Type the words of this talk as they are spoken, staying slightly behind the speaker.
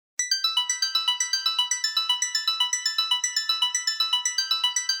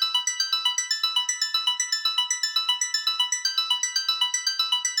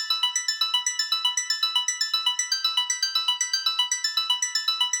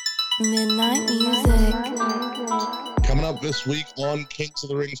Midnight music. Coming up this week on Kings of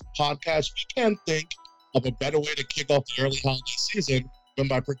the Rings podcast, we can't think of a better way to kick off the early holiday season than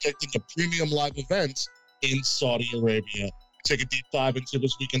by predicting the premium live events in Saudi Arabia. Take a deep dive into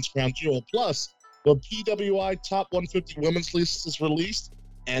this weekend's crown jewel. Plus, the PWI Top 150 Women's List is released.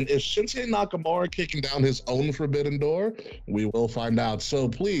 And is Shinsuke Nakamura kicking down his own forbidden door? We will find out. So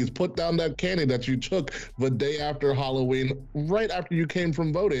please put down that candy that you took the day after Halloween, right after you came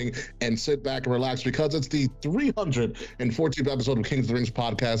from voting, and sit back and relax because it's the 314th episode of Kings of the Rings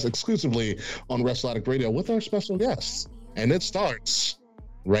podcast exclusively on WrestleAddict Radio with our special guests. And it starts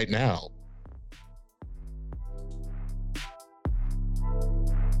right now.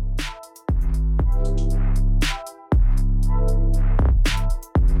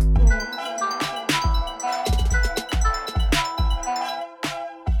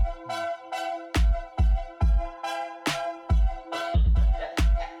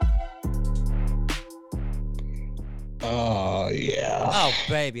 Yeah. Oh,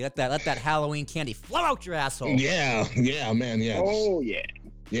 baby, let that Halloween candy flow out your asshole. Yeah, man, yeah. Oh, yeah.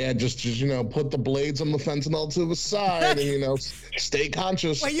 Yeah, just put the blades on the fentanyl to the side and, stay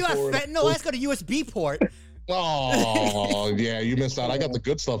conscious. Wait, you have fentanyl? Let's go to USB port. Oh, yeah, you missed out. I got the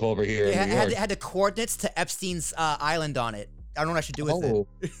good stuff over here. Yeah, had the coordinates to Epstein's island on it. I don't know what I should do with it.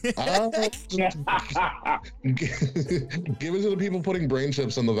 Give it to the people putting brain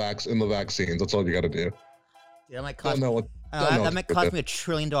chips in the vaccines. That's all you got to do. Yeah, that might cost me $1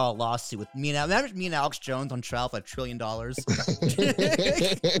 trillion lawsuit with me and Alex Jones on trial for $1 trillion.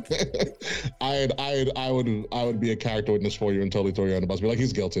 I would be a character witness for you and totally throw you on the bus. Be like,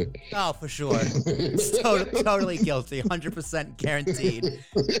 he's guilty. Oh, for sure. totally guilty. 100% guaranteed.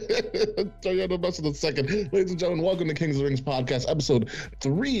 Throw you on the bus in a second. Ladies and gentlemen, welcome to Kings of the Rings podcast, episode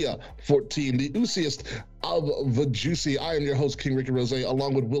 314, the oosiest of the juicy. I am your host, King Ricky Rose,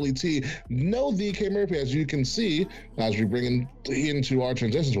 along with Willie T. No DK Murphy, as you can see, as we bring into our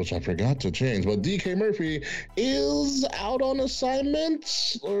transitions, which I forgot to change, but DK Murphy is out on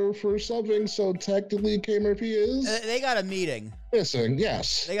assignment or for something, so technically K Murphy is... They got a meeting. Missing,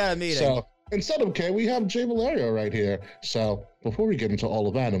 yes. They got a meeting. So instead of K, we have Jay Valerio right here. So before we get into all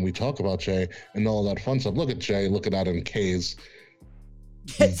of that and we talk about Jay and all that fun stuff, look at Jay, look at that in K's.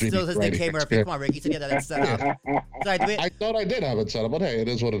 It still says Nick K. Murphy. Come on, Rick. You said you had that set up. I thought I did have it set up, but hey, it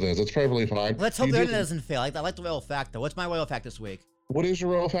is what it is. It's perfectly fine. Let's hope the internet doesn't fail. I like the royal fact, though. What's my royal fact this week? What is your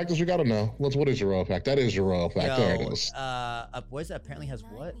royal fact? You got to know. What is your royal fact? That is your royal fact. There it is. What is that? Apparently has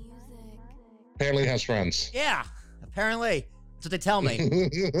what? Apparently has friends. Yeah, apparently. That's what they tell me.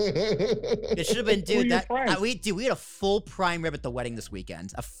 It should have been, dude. We had a full prime rib at the wedding this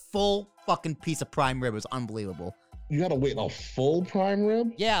weekend. A full fucking piece of prime rib. It was unbelievable. You gotta wait a full prime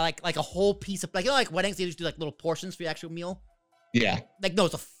rib? Yeah, like a whole piece of, like weddings, they just do like little portions for your actual meal. Yeah. No,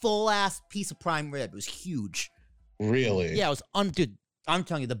 it's a full ass piece of prime rib. It was huge. Really? Yeah, it was dude, I'm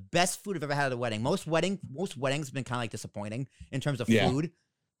telling you, the best food I've ever had at a wedding. Most weddings have been kind of like disappointing in terms of food.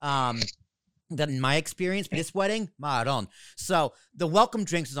 That in my experience, but this wedding, maron. So the welcome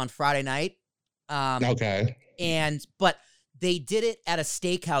drinks was on Friday night. Okay. But they did it at a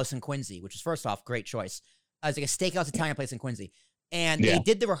steakhouse in Quincy, which is, first off, great choice. It's like a steakhouse Italian place in Quincy. And they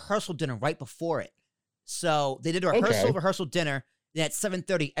did the rehearsal dinner right before it. So they did a rehearsal dinner. Then at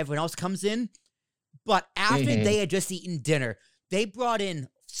 7:30, everyone else comes in. But after they had just eaten dinner, they brought in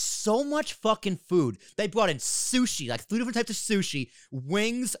so much fucking food. They brought in sushi, like 3 different types of sushi,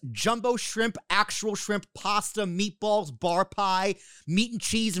 wings, jumbo shrimp, actual shrimp, pasta, meatballs, bar pie, meat and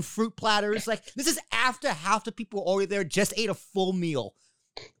cheese, and fruit platters. Like, this is after half the people already there just ate a full meal.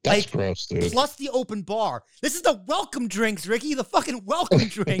 That's gross, dude. Plus the open bar. This is the welcome drinks, Ricky. The fucking welcome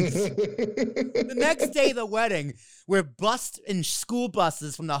drinks. The next day of the wedding, we're bussed in school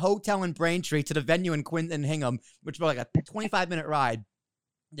buses from the hotel in Braintree to the venue in Hingham, which was like a 25-minute ride.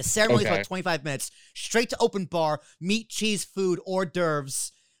 The ceremony is about 25 minutes. Straight to open bar, meat, cheese, food, hors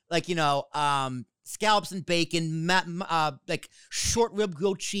d'oeuvres, scallops and bacon, like short rib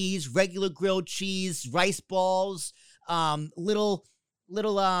grilled cheese, regular grilled cheese, rice balls, little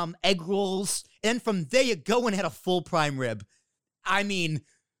egg rolls, and from there you go and had a full prime rib. I mean,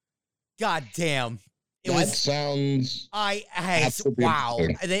 goddamn, sounds. Wow,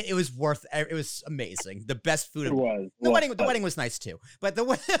 it was worth. It was amazing. The best food. It was. The wedding was nice too, but the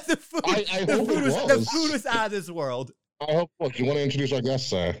food. The food was out of this world. I hope. Look, you want to introduce our guest,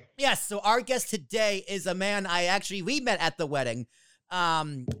 sir? Yes. So our guest today is a man we met at the wedding.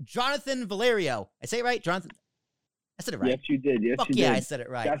 Jonathan Valerio. I say it right, Jonathan. I said it right. Yes, you did. Yes, you did. Yeah, I said it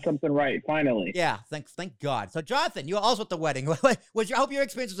right. Got something right, finally. Yeah, thank God. So, Jonathan, you were also at the wedding. I hope your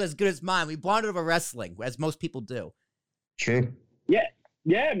experience was as good as mine. We bonded over wrestling, as most people do. True. Yeah.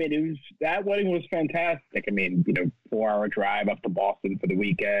 Yeah, I mean, that wedding was fantastic. I mean, 4-hour drive up to Boston for the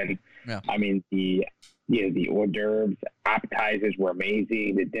weekend. Yeah. I mean, the hors d'oeuvres, appetizers were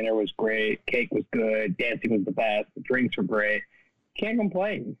amazing. The dinner was great. Cake was good. Dancing was the best. The drinks were great. Can't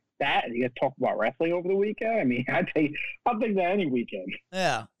complain. That, you guys talk about wrestling over the weekend? I mean, I'll take that any weekend.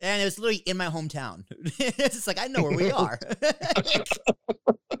 Yeah, and it was literally in my hometown. It's just like, I know where we are.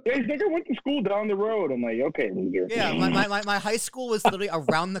 It's like I went to school down the road. I'm like, okay, loser. Yeah, my high school was literally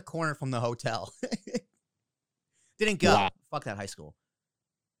around the corner from the hotel. Didn't go. Wow. Fuck that high school.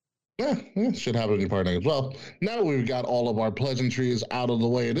 Yeah, should have it in part as well. Now we've got all of our pleasantries out of the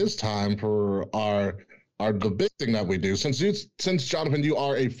way. It is time for the big thing that we do. Since Jonathan, you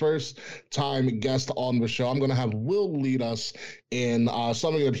are a first-time guest on the show, I'm going to have Will lead us in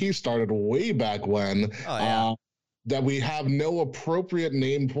something that he started way back when. Oh, yeah. That we have no appropriate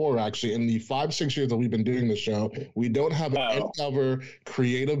name for, actually. In the 5-6 years that we've been doing the show, we don't have any other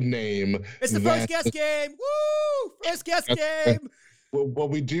creative name. It's the first guest game! Woo! First guest game! Well,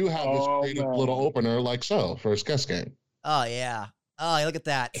 we do have this creative little opener like so. First guest game. Oh, yeah. Oh, look at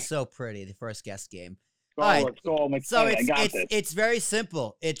that. So pretty, the first guest game. All right. So it's very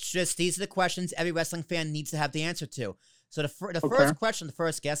simple. It's just, these are the questions every wrestling fan needs to have the answer to. So the first question, the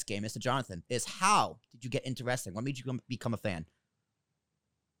first guest game, Mr. Jonathan, is how did you get into wrestling? What made you become a fan?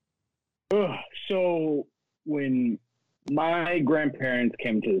 So when my grandparents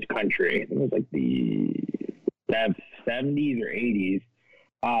came to this country, it was like the 70s or 80s.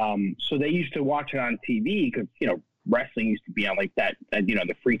 So they used to watch it on TV because, wrestling used to be on like that,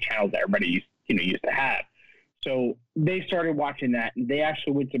 the free channels that everybody used to have. So they started watching that, and they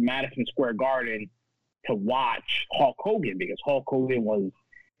actually went to Madison Square Garden to watch Hulk Hogan because Hulk Hogan was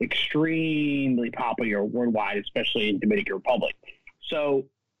extremely popular worldwide, especially in Dominican Republic. So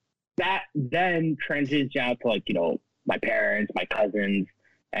that then transitions out to my parents, my cousins,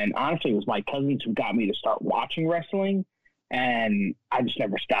 and honestly, it was my cousins who got me to start watching wrestling, and I just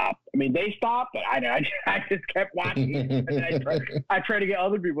never stopped. I mean, they stopped, but I just kept watching it. And then I try to get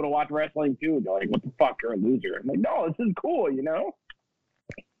other people to watch wrestling too. They're like, "What the fuck? You're a loser." I'm like, "No, this is cool,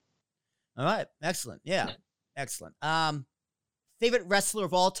 All right. Excellent. Yeah. Excellent. Favorite wrestler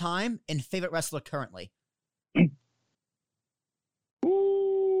of all time and favorite wrestler currently?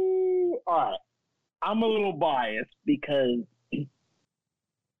 Ooh, all right. I'm a little biased because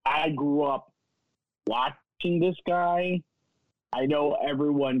I grew up watching this guy. I know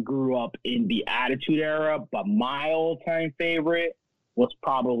everyone grew up in the Attitude Era, but my all-time favorite was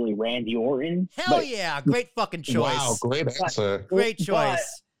probably Randy Orton. Hell yeah. Great fucking choice. Wow, great answer. Great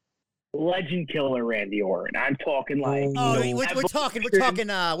choice. Legend killer Randy Orton. I'm talking like we're talking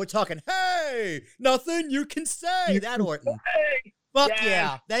hey, nothing you can say. That Orton. Hey, Fuck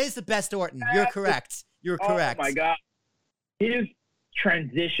yeah. That is the best Orton. You're correct. You're correct. Oh my god. His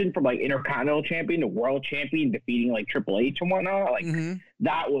transition from Intercontinental Champion to World Champion, defeating Triple H and whatnot,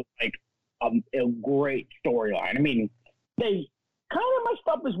 that was a great storyline. I mean, they kind of messed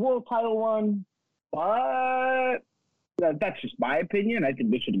up his world title run, but that's just my opinion. I think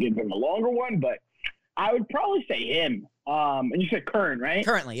they should give him a longer one, but I would probably say him. And you said current, right?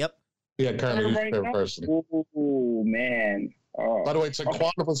 Currently, yep. Yeah, currently right favorite person. Oh, man. Oh. By the way,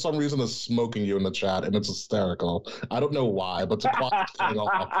 Taquan for some reason is smoking you in the chat, and it's hysterical. I don't know why, but Taquan's going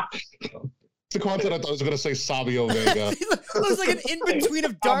off. Taquan said I thought I was going to say Savio Vega. He looks like an in-between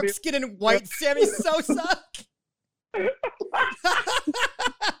of dark skin and white Sammy Sosa.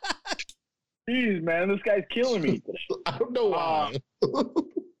 Jeez, man, this guy's killing me. I don't know why.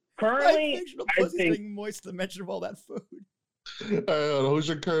 Currently, I think moist the mention of all that food. Who's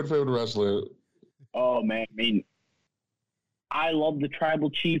your current favorite wrestler? Oh man, I mean, I love the Tribal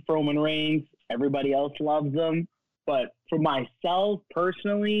Chief Roman Reigns. Everybody else loves him, but for myself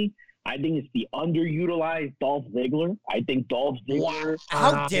personally, I think it's the underutilized Dolph Ziggler. I think Dolph Ziggler.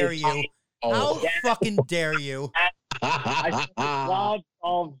 How dare you? How fucking dare you? I love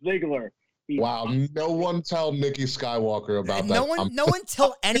Dolph Ziggler. Wow, no one tell Nikki Skywalker about that. No one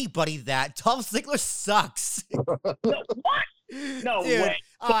tell anybody that. Dolph Ziggler sucks. What? No Dude, way.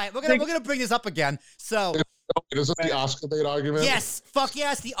 All right, we're gonna bring this up again. So is this the Oscar bait argument? Yes, fuck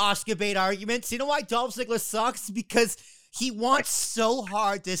yes, the Oscar bait argument. So you know why Dolph Ziggler sucks? Because he wants so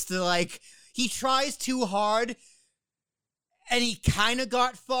hard he tries too hard, and he kind of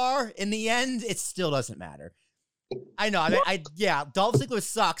got far. In the end, it still doesn't matter. I know. Yeah, Dolph Ziggler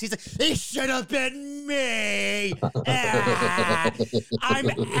sucks. He's like, he should have been me. I'm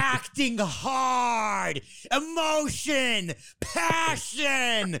acting hard. Emotion.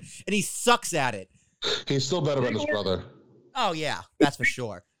 Passion. And he sucks at it. He's still better than his brother. Oh, yeah. That's for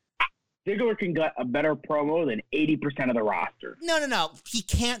sure. Ziggler can get a better promo than 80% of the roster. No. He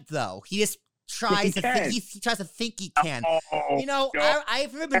can't though. He just tries to think. He tries to think he can. You know,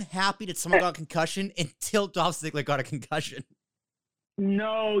 I've never been happy that someone got a concussion until Dolph Ziggler got a concussion.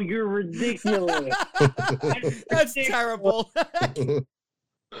 No, you're ridiculous. That's terrible.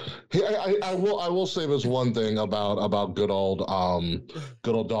 I will say this one thing about good old Dolph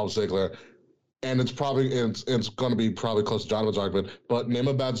Ziggler, and it's going to be probably close to Jonathan's argument. But name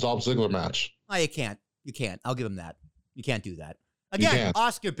a bad Dolph Ziggler match. Oh, you can't. I'll give him that. You can't do that again.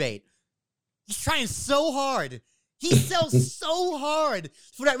 Oscar bait. He's trying so hard. He sells so hard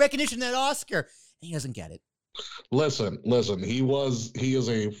for that recognition, that Oscar, and he doesn't get it. Listen. He is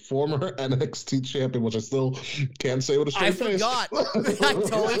a former NXT champion, which I still can't say with a straight face. I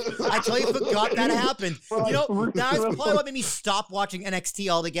totally forgot that happened. You know, that was probably what made me stop watching NXT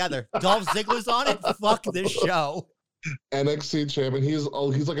altogether. Dolph Ziggler's on it. Fuck this show. NXT champion. He's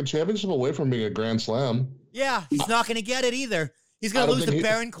like a championship away from being a Grand Slam. Yeah, he's not going to get it either. He's going to lose to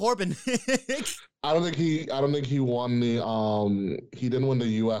Baron Corbin. I don't think he won the. He didn't win the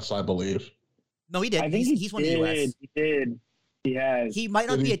US, I believe. No, he did. He's won the US. He did. He has. He might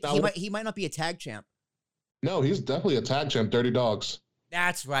not be a tag champ. No, he's definitely a tag champ. Dirty Dogs.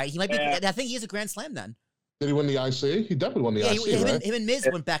 That's right. He might be. I think he is a Grand Slam then. Did he win the IC? He definitely won the IC. Right? Him and Miz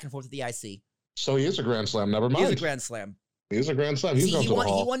went back and forth with the IC. So he is a Grand Slam. Never mind. He is a Grand Slam. He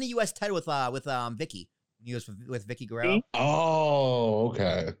won the US title with Vicky. He was with Vicky Guerrero. Oh,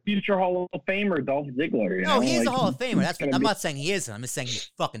 okay. Future Hall of Famer Dolph Ziggler. No, he is a Hall of Famer. That's what, I'm not saying he isn't. I'm just saying he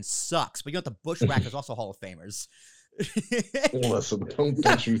fucking sucks. But you know what? The Bushwhackers also Hall of Famers. Listen,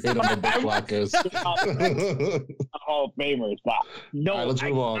 don't you hate on the Bushwhackers. Hall of Famers, but no, right, let's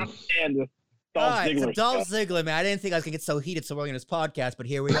move on. Understand this. So Dolph Ziggler, man. I didn't think I was going to get so heated so early in this podcast, but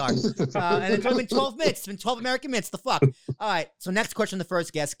here we are. And it's only been 12 minutes. It's been 12 American minutes. The fuck? All right. So next question, the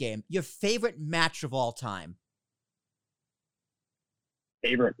first guest game. Your favorite match of all time?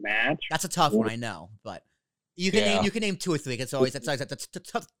 Favorite match? That's a tough one, I know. But you can name 2 or 3. It's tough to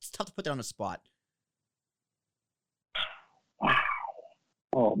put that on the spot. Wow.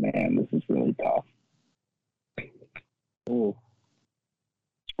 Oh, man. This is really tough. Oh.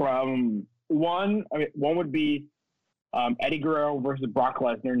 One would be Eddie Guerrero versus Brock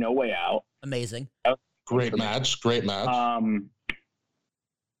Lesnar, No Way Out. Amazing. Great match.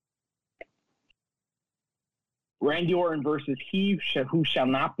 Randy Orton versus He Who Shall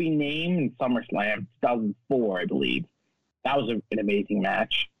Not Be Named in SummerSlam 2004, I believe. That was an amazing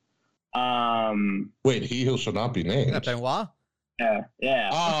match. Wait, He Who Shall Not Be Named? Benoit? Yeah.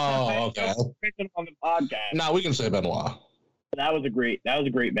 Oh, okay. On the podcast. No, we can say Benoit. That was a great match.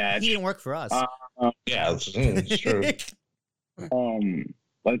 He didn't work for us. Yeah, it's true.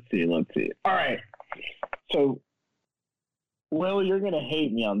 Let's see. All right. So, Will, you're gonna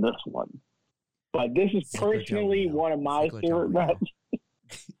hate me on this one, but this is personally one of my favorite matches.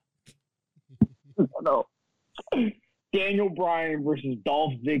 No. Daniel Bryan versus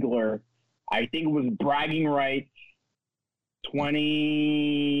Dolph Ziggler. I think it was Bragging Rights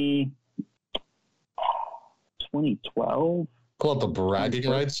 2012. Pull up the Bragging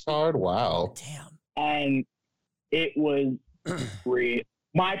Rights card. Wow. Damn. And it was great.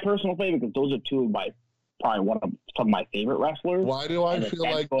 My personal favorite, because those are two of some of my favorite wrestlers. Why do I feel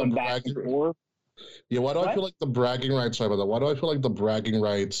like the Bragging Rights? Yeah, why do I feel like the Bragging Rights? Sorry about that. Why do I feel like the Bragging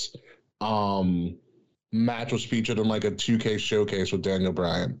Rights match was featured in like a 2K showcase with Daniel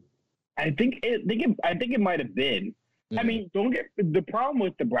Bryan? I think it might have been. Mm. I mean, the problem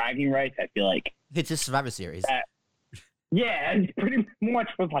with the Bragging Rights, I feel like it's a Survivor Series. Yeah, it pretty much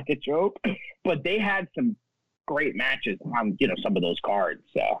was like a joke, but they had some great matches on some of those cards.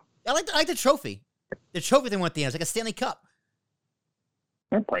 So I like the trophy. The trophy they went at the end. It's like a Stanley Cup.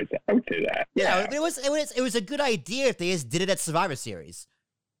 I would say that. Yeah, it was a good idea if they just did it at Survivor Series.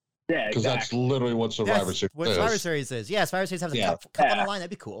 Yeah, because that's literally what Survivor Series is. Survivor Series is. Yeah, Survivor Series has a cup on the line.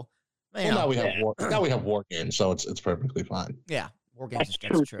 That'd be cool. Well, now we have War Games, so it's perfectly fine. Yeah, War Games is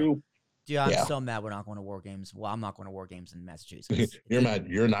true. Dude, I'm so mad we're not going to War Games. Well, I'm not going to War Games in Massachusetts. You're mad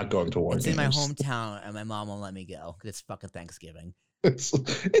you're not going to War Games. It's in my hometown, and my mom won't let me go because it's fucking Thanksgiving. It's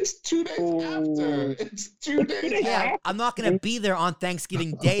 2 days after. It's 2 days after. I'm not going to be there on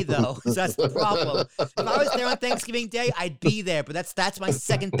Thanksgiving Day, though, because that's the problem. If I was there on Thanksgiving Day, I'd be there, but that's my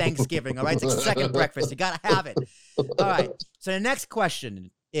second Thanksgiving, all right? It's like second breakfast. You got to have it. All right, so the next question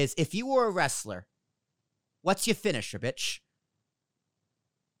is, if you were a wrestler, what's your finisher, bitch?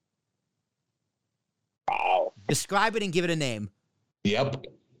 Wow. Describe it and give it a name. Yep.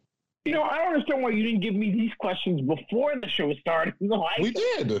 I don't understand why you didn't give me these questions before the show started. We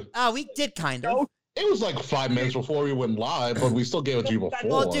did. We did kind of. It It was like 5 minutes before we went live, but we still gave it to you before.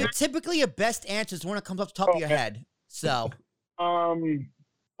 Well, dude, typically your best answer is the one that comes off the top of your head. So.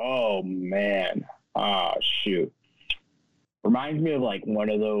 Oh man. Shoot. Reminds me of like one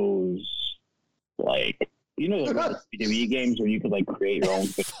of those, like, you know, the WWE games where you could like create your own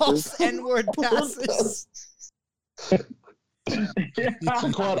false N-word passes.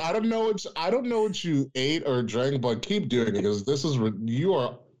 Claude, I don't know what you ate or drank, but keep doing it because you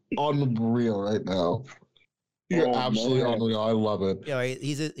are unreal right now. You're absolutely unreal. I love it. Yeah,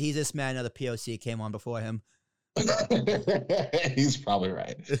 he's this man. Another POC came on before him. He's probably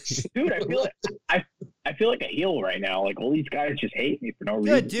right, dude. I feel like a heel right now. Like all these guys just hate me for no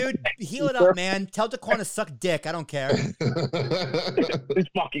reason. Good, dude. Heal it up, man. Tell Daquan to suck dick. I don't care. This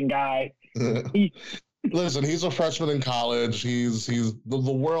fucking guy. Listen, he's a freshman in college. He's the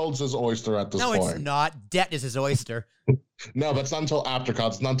world's his oyster at this point. No, it's not. Debt is his oyster. No, that's not until after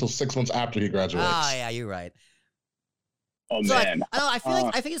college. It's not until 6 months after he graduates. Ah, yeah, you're right. Oh so man, I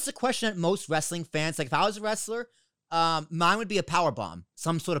think it's a question that most wrestling fans, like if I was a wrestler, mine would be a power bomb,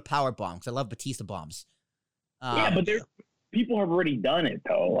 some sort of power bomb, because I love Batista bombs. Yeah, but people have already done it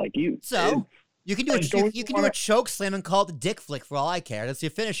though. Like you, so you can do a choke slam and call it the dick flick for all I care. That's your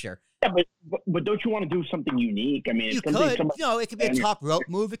finisher. Yeah, but don't you want to do something unique? I mean, you could. You know, it could be a top rope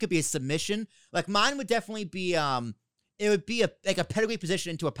move. It could be a submission. Like mine would definitely be it would be a pedigree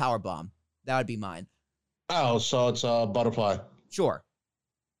position into a power bomb. That would be mine. Oh, so it's a butterfly. Sure.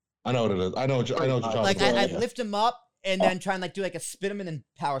 I know what it is. I know what you're talking about. Like I'd lift him up and then try and like do like a spin him and then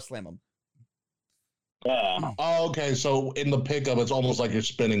power slam him. Oh, okay. So in the pickup, it's almost like you're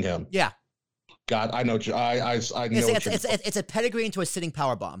spinning him. Yeah. God, I know. I know. It's a pedigree into a sitting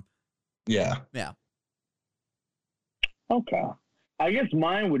power bomb. Yeah. Yeah. Okay. I guess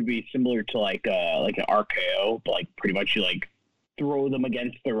mine would be similar to like an RKO, but like pretty much you like throw them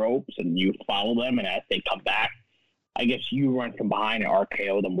against the ropes and you follow them, and as they come back, I guess you run from behind and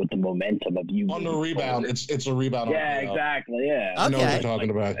RKO them with the momentum of you. On the rebound, it's a rebound. Yeah, RKO. Exactly. Yeah. I know what you're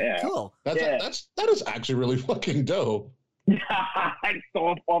talking about. Yeah. Cool. That is actually really fucking dope. I just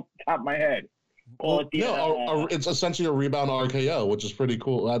thought off the top of my head. It's essentially a rebound RKO, which is pretty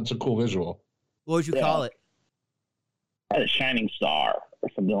cool. That's a cool visual. What would you call it? A shining star or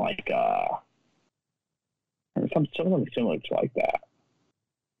something like something similar to like that.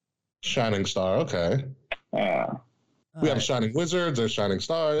 Shining star, okay. We have Shining Wizards or Shining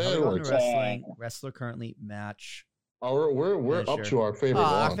Star. Wrestler currently match. Oh, we're up to our favorite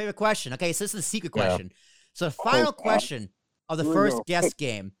one. Our favorite question. Okay, so this is the secret question. So the final question of the first guest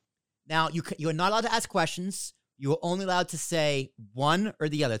game. Now you're not allowed to ask questions. You are only allowed to say one or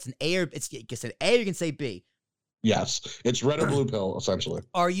the other. It's an A or you can say A or you can say B. Yes, it's red or blue pill essentially.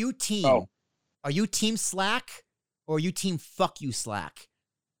 Are you team Slack or are you team fuck you Slack?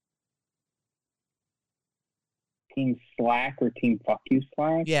 Team Slack or team fuck you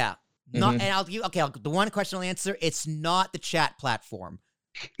Slack? Yeah. And the one question I'll answer, it's not the chat platform.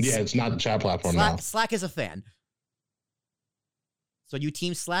 Yeah, it's not the chat platform now. Slack is a fan. So you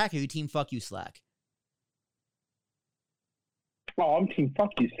team Slack or you team fuck you Slack? Oh, I'm team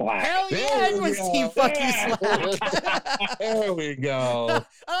fuck you Slack. Hell yeah, everyone's team fuck you Slack. There we go.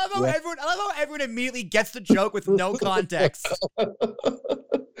 I love how everyone immediately gets the joke with no context.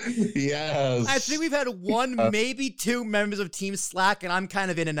 Yes. I think we've had one, maybe two members of Team Slack, and I'm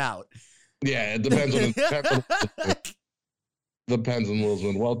kind of in and out. Yeah, it depends on the Pens and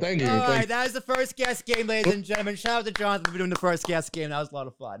Wilson. Well, thank you. All right, that was the first guest game, ladies and gentlemen. Shout out to Jonathan for doing the first guest game. That was a lot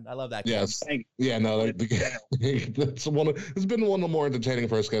of fun. I love that game. Yes. Yeah, no, it's been one of the more entertaining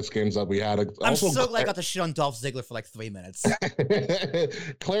first guest games that we had. I'm so glad I got to shit on Dolph Ziggler for like 3 minutes.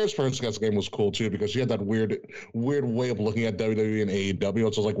 Claire's first guest game was cool too because she had that weird way of looking at WWE and AEW.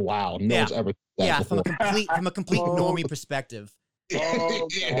 It's just like, wow, no one's ever done that before. from a complete normie perspective.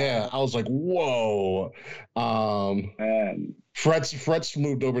 Yeah, I was like, whoa. Fretz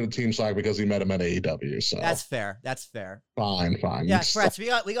moved over to Team Slack because he met him at AEW. So that's fair. Fine. Yeah, Fretz, we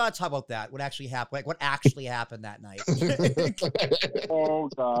got to talk about that. What actually happened? Like, what actually happened that night? Oh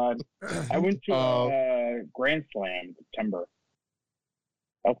God, I went to Grand Slam in September.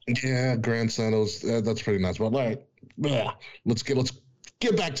 Yeah, Grand Slam. That's pretty nice. But let's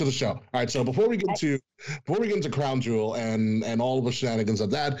get back to the show. All right, so before we get into Crown Jewel and all of the shenanigans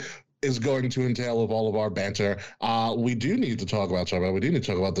that is going to entail of all of our banter, we do need to talk about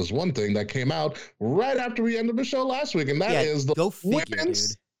this one thing that came out right after we ended the show last week, and that is the go figure, dude.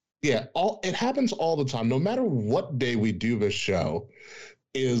 Yeah, it happens all the time. No matter what day we do this show,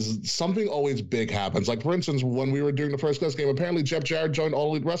 is something always big happens. Like, for instance, when we were doing the first class game, apparently Jeff Jarrett joined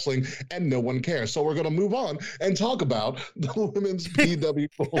All Elite Wrestling and no one cares. So we're going to move on and talk about the women's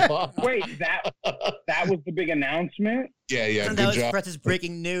PWI. Wait, that was the big announcement? Yeah. And that was Press's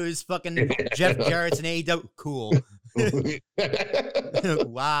breaking news. Fucking Jeff Jarrett's an AEW. Cool.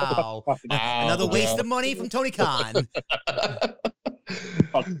 Wow. Another waste of money from Tony Khan.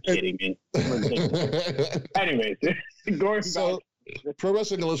 Fucking kidding me. Anyways, going back. Pro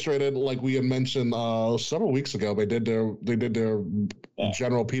Wrestling Illustrated, like we had mentioned several weeks ago, they did their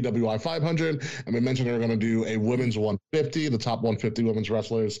general PWI 500, and we mentioned they were going to do a women's 150, the top 150 women's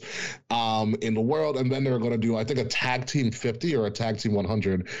wrestlers in the world, and then they were going to do, I think, a tag team 50 or a tag team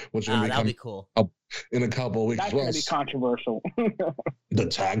 100, which will that'll be cool. In a couple of weeks. That's going to be controversial. The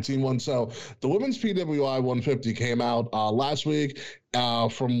tag team one. So the women's PWI 150 came out last week.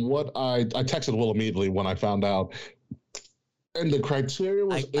 From what I texted Will immediately when I found out. And the criteria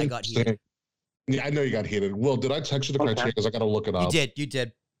was I got heated. Yeah, I know you got heated. Will, did I text you the criteria? Because I got to look it up. You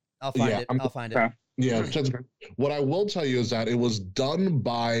did. I'll find it. I'll find it. Yeah. What I will tell you is that it was done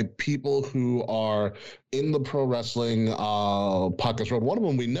by people who are in the pro wrestling podcast world. One of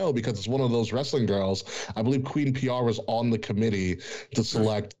them we know because it's one of those wrestling girls. I believe Queen PR was on the committee to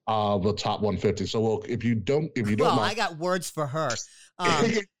select the top 150. So, Will, if you don't mind, I got words for her.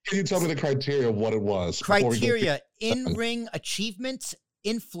 Can you tell me the criteria of what it was? Criteria: in-ring achievement,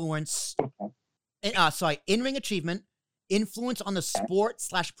 influence. In-ring achievement, influence on the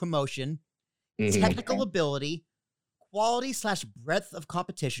sport/promotion, technical ability, quality/breadth of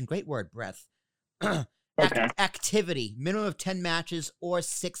competition. Great word, breadth. Activity: minimum of 10 matches or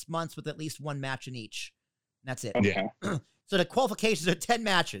 6 months with at least one match in each. That's it. Yeah. So the qualifications are 10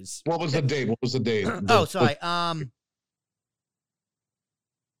 matches. What was the date? Sorry.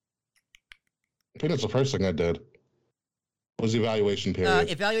 I think that's the first thing I did. What was the evaluation period?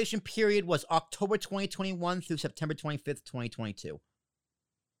 Evaluation period was October 2021 through September 25th, 2022.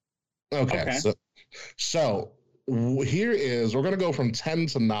 Okay. So here is, we're going to go from 10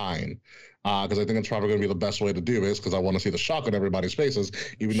 to 9, because I think it's probably going to be the best way to do this, because I want to see the shock on everybody's faces,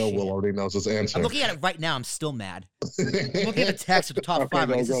 even though Will already knows his answer. I'm looking at it right now. I'm still mad. I'm looking at the text of the top 5.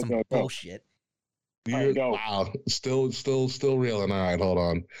 This is some bullshit. Wow. Still reeling. All right, hold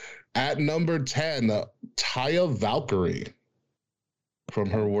on. At number 10, Taya Valkyrie, from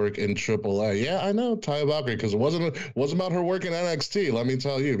her work in AAA. Yeah, I know Taya Valkyrie, because it wasn't about her work in NXT. Let me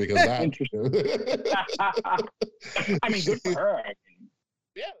tell you, because that. I mean, good for her.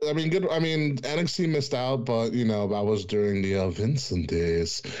 Yeah, I mean, good. I mean, NXT missed out, but that was during the Vincent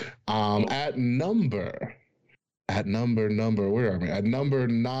days. At number, where are we? At number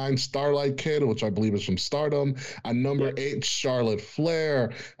 9, Starlight Kid, which I believe is from Stardom. At number 8, Charlotte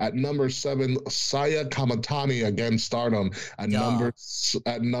Flair. At number 7, Saya Kamatani, again Stardom. At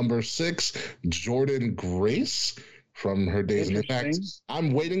number 6, Jordan Grace, from her days in Impact.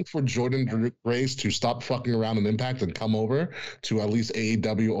 I'm waiting for Jordan Grace to stop fucking around in Impact and come over to at least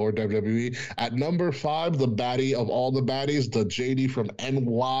AEW or WWE. At number 5, the baddie of all the baddies, the JD from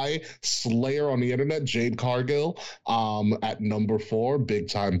NY, Slayer on the internet, Jade Cargill. At number 4, big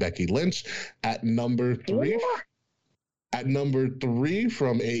time Becky Lynch. At number 3,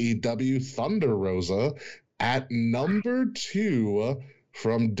 from AEW, Thunder Rosa. At number 2,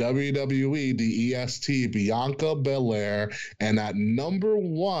 from WWE, the EST, Bianca Belair. And at number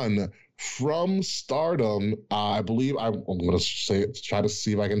 1, from Stardom, I believe, I'm going to try to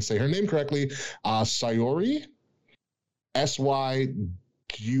see if I can say her name correctly, Sayuri, Syuri.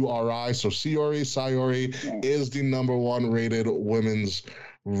 So Sayuri is the number 1 rated women's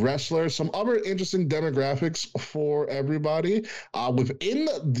wrestler. Some other interesting demographics for everybody. Within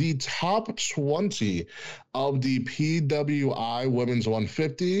the top 20 of the PWI Women's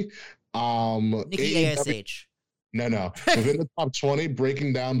 150, Nikki ASH. No. Within the top 20,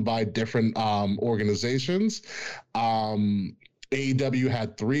 breaking down by different organizations, AEW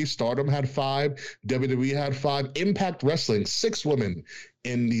had 3, Stardom had 5, WWE had 5, Impact Wrestling, 6 women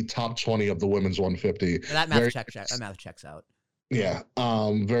in the top 20 of the women's 150. That math checks out. Yeah,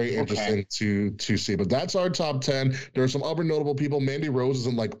 very interesting to see. But that's our top 10. There are some other notable people. Mandy Rose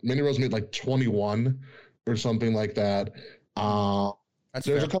made like 21 or something like that.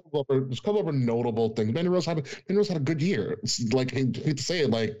 There's a couple of notable things. Mandy Rose had a good year. It's like, I hate to say it,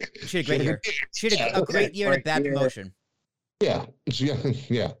 like she had a great year. She had a great year in a bad promotion. Yeah.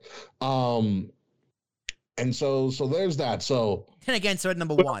 And so there's that. So and again, so at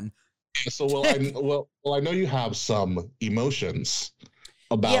number 1. So I know you have some emotions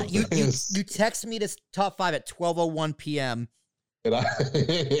about this. Yeah, you text me this top 5 at 12:01 p.m.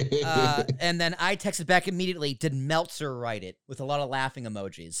 And then I texted back immediately, did Meltzer write it? With a lot of laughing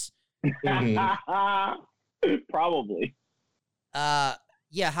emojis. Probably.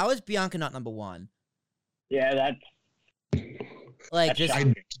 Yeah, how is Bianca not number one? Yeah, that's like just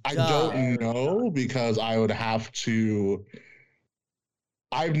I don't know, because I would have to.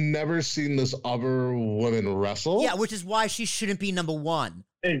 I've never seen this other woman wrestle. Yeah, which is why she shouldn't be number one.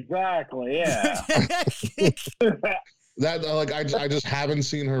 Exactly. Yeah. That like I just haven't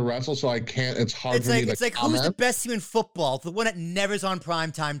seen her wrestle, so I can't. It's hard for me to. It's like comment. Who's the best team in football? The one that never's on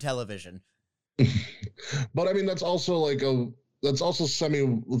primetime television. But I mean, that's also like it's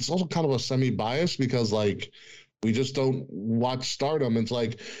also kind of a semi-bias, because like we just don't watch Stardom. It's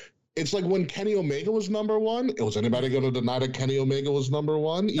like when Kenny Omega was number one. Was anybody going to deny that Kenny Omega was number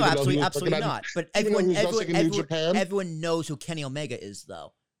one? No, absolutely not. But everyone knows who Kenny Omega is,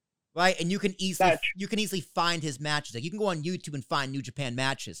 though, right? And you can easily find his matches. Like you can go on YouTube and find New Japan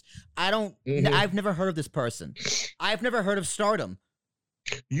matches. I've never heard of this person. I've never heard of Stardom.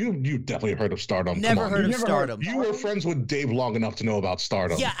 You definitely heard of Stardom. Never heard of Stardom. You were friends with Dave long enough to know about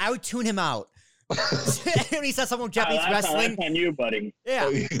Stardom. Yeah, I would tune him out. When he said something about Japanese wrestling. That's on you, buddy. Yeah,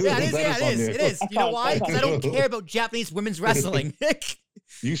 it is. You know why? Because I don't care about Japanese women's wrestling.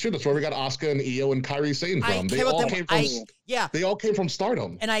 You should. That's where we got Asuka and Io and Kairi Sane from. They all came from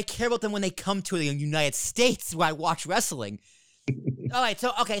Stardom. And I care about them when they come to the United States where I watch wrestling. All right,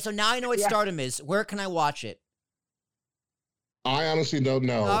 so now I know what Stardom is. Where can I watch it? I honestly don't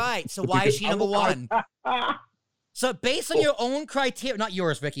know. All right, so why is she number one? So based on your own criteria, not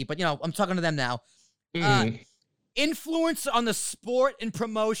yours, Ricky, but I'm talking to them now. Influence on the sport and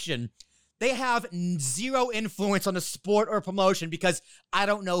promotion. They have zero influence on the sport or promotion because I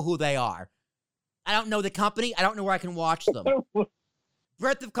don't know who they are. I don't know the company. I don't know where I can watch them.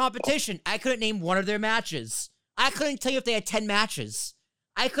 Breadth of competition. I couldn't name one of their matches. I couldn't tell you if they had 10 matches.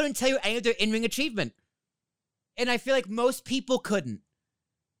 I couldn't tell you any of their in-ring achievement. And I feel like most people couldn't.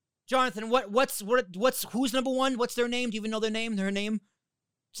 Jonathan, who's number one? What's their name? Do you even know their name? Her name?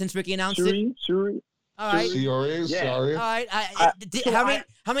 Since Ricky announced it? Suri. All right. Sorry. All right.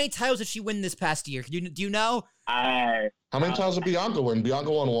 How many titles did she win this past year? Do you know? How many titles did Bianca win?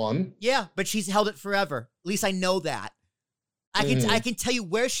 Bianca won one. Yeah, but she's held it forever. At least I know that. I can tell you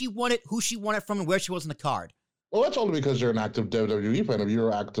where she won it, who she won it from, and where she was in the card. Well, that's only because you're an active WWE fan. If you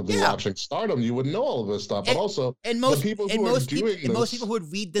were actively watching Stardom, you would know all of this stuff. But most people who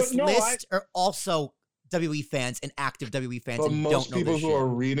would read this list are also WWE fans and active WWE fans. But most people who are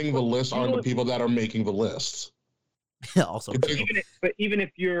reading the list aren't the people that are making the list. Also, even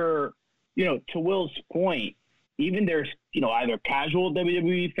if you're, to Will's point, even there's, either casual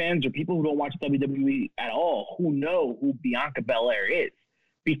WWE fans or people who don't watch WWE at all who know who Bianca Belair is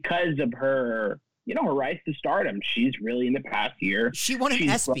because of her. Her rise to Stardom. She's really in the past year. She won an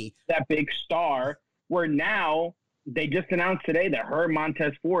ESPY. That big star. Where now they just announced today that her and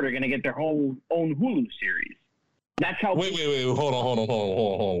Montez Ford are going to get their own Hulu series. That's how. Wait! Hold on!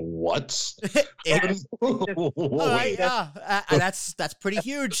 What? That's pretty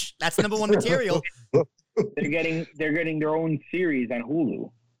huge. That's number one material. They're getting their own series on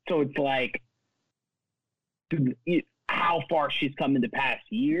Hulu. So it's like, how far she's come in the past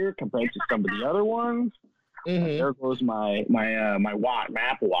year compared to some of the other ones. There goes my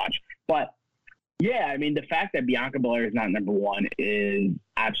Apple Watch. But yeah, I mean, the fact that Bianca Belair is not number one is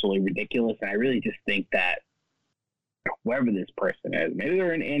absolutely ridiculous. And I really just think that whoever this person is, maybe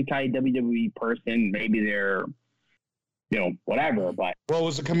they're an anti-WWE person, maybe they're, whatever. But it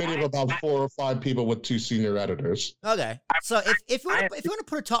was a committee of about 4 or 5 people with 2 senior editors. Okay, so if you want to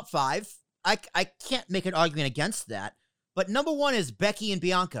put a top 5, I can't make an argument against that. But number one is Becky and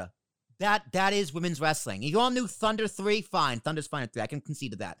Bianca. That is women's wrestling. You all knew Thunder 3, fine. Thunder's fine at 3. I can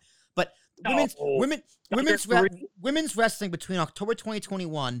concede to that. But women's wrestling between October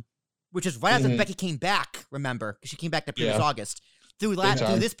 2021, which is right after Becky came back, remember, because she came back in the previous August, through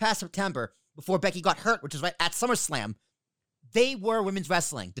this past September, before Becky got hurt, which is right at SummerSlam, they were women's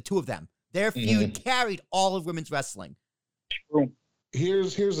wrestling, the two of them. Their feud carried all of women's wrestling.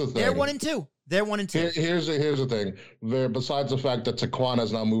 Here's the thing. They're 1 and 2. Here's the thing. Besides the fact that Taquan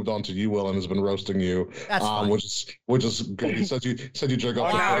has now moved on to you, Will, and has been roasting you, which is good. He said you jerk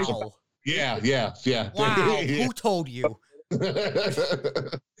off. Wow. Yeah. Wow. Who told you?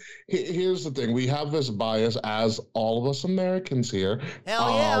 Here's the thing. We have this bias as all of us Americans here. Hell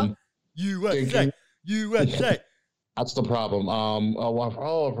yeah. USA. That's the problem. I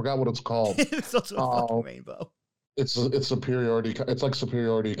forgot what it's called. It's also a fucking rainbow. It's superiority. It's like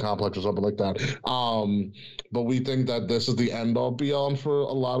superiority complex or something like that. But we think that this is the end all be all, and for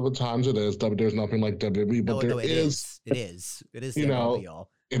a lot of the times it is. There's nothing like WWE, but it is. It is the end all be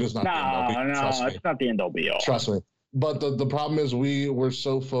all. It is not the end all be all. No, it's not the end all be all. Trust me. But the problem is we're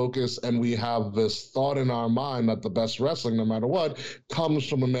so focused and we have this thought in our mind that the best wrestling, no matter what, comes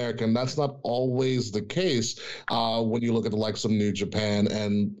from America. And that's not always the case when you look at the likes of New Japan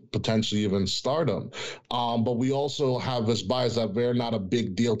and potentially even Stardom. But we also have this bias that they're not a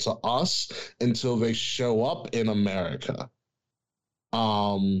big deal to us until they show up in America.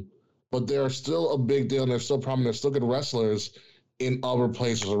 But they're still a big deal and they're still prominent. They're still good wrestlers in other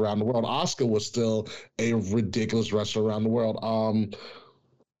places around the world. Asuka was still a ridiculous wrestler around the world.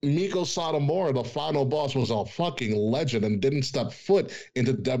 Miko Satomura, the final boss, was a fucking legend and didn't step foot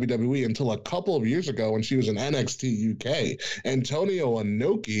into WWE until a couple of years ago when she was in NXT UK. Antonio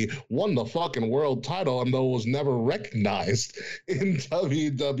Inoki won the fucking world title and though was never recognized in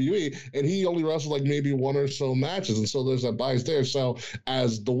WWE, and he only wrestled like maybe one or so matches, and so there's that bias there. So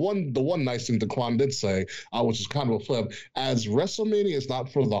as the one nice thing Daquan did say, which is kind of a flip, as WrestleMania is not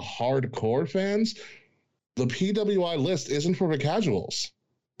for the hardcore fans, the PWI list isn't for the casuals.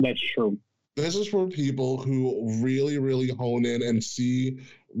 That's true. This is for people who really, really hone in and see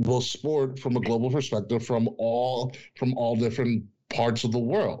the sport from a global perspective from all different parts of the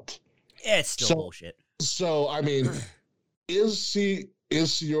world. It's still bullshit. So, I mean, is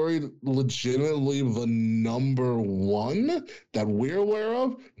Syuri legitimately the number one that we're aware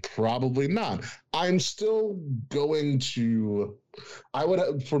of? Probably not. I'm still going to...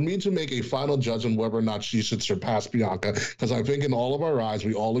 for me to make a final judgment whether or not she should surpass Bianca, because I think in all of our eyes,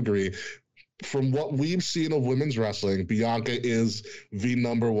 we all agree, from what we've seen of women's wrestling, Bianca is the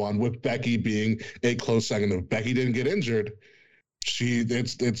number one, with Becky being a close second. If Becky didn't get injured,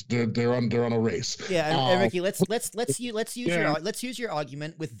 they're on a race. Yeah, and Ricky, let's use your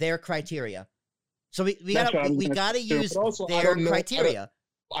argument with their criteria. So we gotta use their criteria.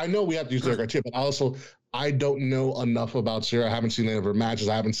 I know we have to use their criteria, but I don't know enough about Syuri. I haven't seen any of her matches.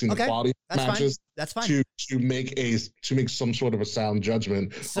 I haven't seen the quality of matches. That's fine. To make some sort of a sound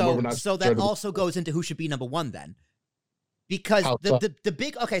judgment. So that also goes into who should be number one then, because the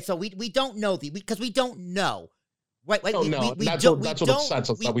big so we don't know because we don't know. Right, that's what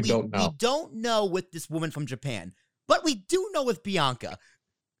upsets us that we don't know. We don't know with this woman from Japan, but we do know with Bianca,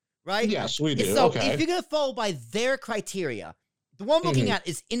 right? Yes, we do. So if you're gonna follow by their criteria, the one I'm looking at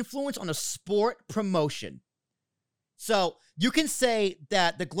is influence on a sport promotion. So you can say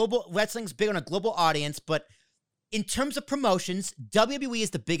that the global wrestling's big on a global audience, but in terms of promotions, WWE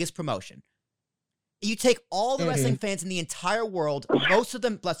is the biggest promotion. You take all the wrestling fans in the entire world, most of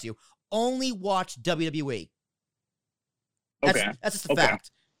them, bless you, only watch WWE. That's just a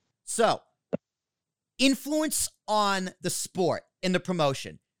fact. So, influence on the sport and the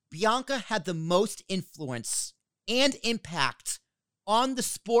promotion. Bianca had the most influence and impact on the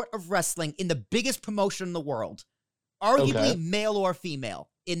sport of wrestling in the biggest promotion in the world, arguably male or female,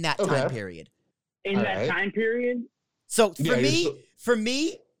 in that time period. Time period? So, for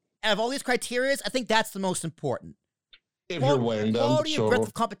me, out of all these criteria, I think that's the most important. If you're weighing them, quality and breadth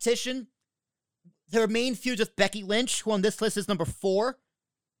of competition. Her main feud with Becky Lynch, who on this list is number 4.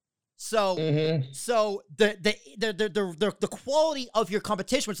 So, so the quality of your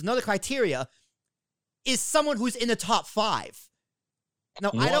competition, which is another criteria, is someone who's in the top 5. Now,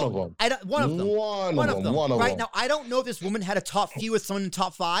 one of them. Right now, I don't know if this woman had a top feud with someone in the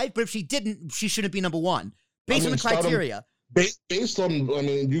top 5, but if she didn't, she shouldn't be number 1 based on the criteria. Based on,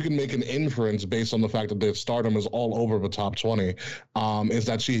 you can make an inference based on the fact that their Stardom is all over the top 20, is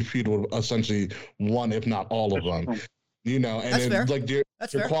that she feuded with essentially one, if not all of them. And then, like, your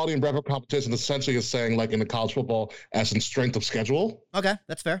quality and breadth of competition essentially is saying, like in the college football, as in strength of schedule. Okay,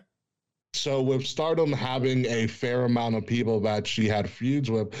 that's fair. So with Stardom having a fair amount of people that she had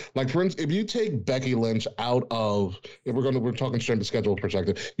feuds with, like for instance, if you take Becky Lynch out of, we're talking strength of schedule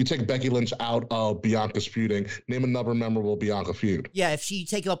perspective, you take Becky Lynch out of Bianca's feuding, name another memorable Bianca feud. Yeah, if she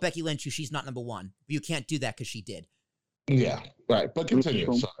take out Becky Lynch, she's not number 1. But you can't do that because she did. Yeah, right. But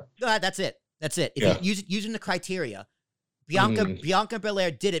continue. Sorry. That's it. If you're using the criteria, Bianca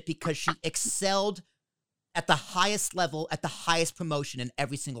Belair did it because she excelled at the highest level, at the highest promotion in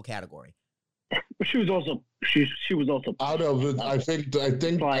every single category. But she was also out of it. I think.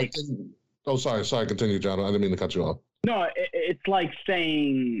 Oh, sorry. Continue, John. I didn't mean to cut you off. No, it's like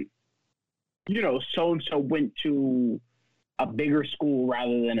saying, so and so went to a bigger school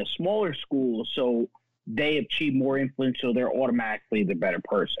rather than a smaller school, so they achieve more influence, so they're automatically the better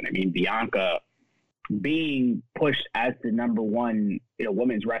person. I mean, Bianca being pushed as the number 1,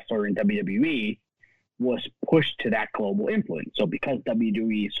 women's wrestler in WWE was pushed to that global influence. So because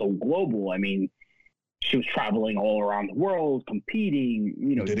WWE is so global, I mean, she was traveling all around the world, competing,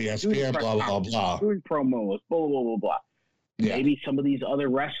 did ESPN, blah, blah, blah. Doing promos, blah, blah, blah, blah. Yeah. Maybe some of these other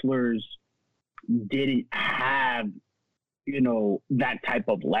wrestlers didn't have, that type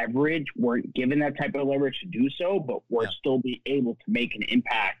of leverage, weren't given that type of leverage to do so, but were still be able to make an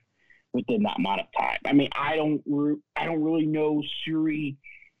impact within that amount of time. I mean, I don't really know Syuri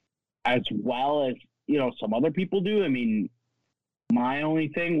as well as, some other people do. I mean, my only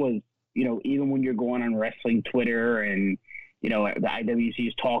thing was, even when you're going on wrestling Twitter and, the IWC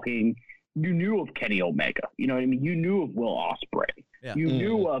is talking, you knew of Kenny Omega. You know what I mean? You knew of Will Ospreay. Yeah. You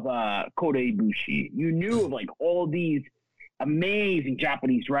knew of Kota Ibushi. You knew of, like, all these amazing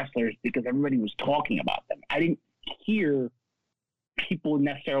Japanese wrestlers because everybody was talking about them. I didn't hear people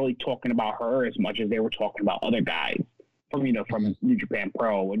necessarily talking about her as much as they were talking about other guys from New Japan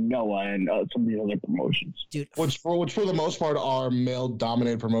Pro and Noah and some of these other promotions. Dude, which for the most part are male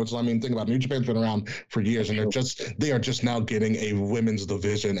dominated promotions. I mean, think about it. New Japan's been around for years, and they are just now getting a women's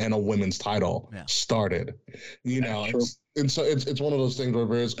division and a women's title started. And so it's one of those things where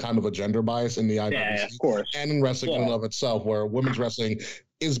there is kind of a gender bias in the IWC, of course, and in wrestling in and of itself, where women's wrestling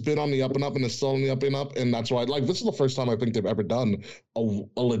is been on the up and up and is still on the up and up, and that's why this is the first time I think they've ever done a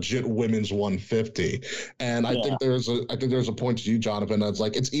legit women's 150. And I think there's a point to you, Jonathan, that's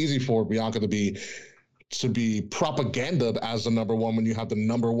like it's easy for Bianca to be propagandaed as the number one when you have the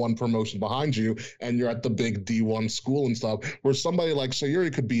number one promotion behind you and you're at the big D1 school and stuff, where somebody like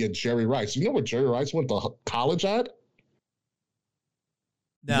Sayuri could be a Jerry Rice. You know where Jerry Rice went to college at?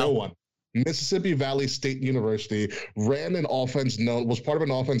 No one. Mississippi Valley State University was part of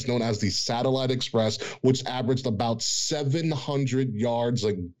an offense known as the Satellite Express, which averaged about 700 yards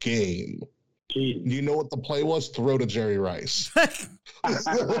a game. Jeez. You know what the play was? Throw to Jerry Rice.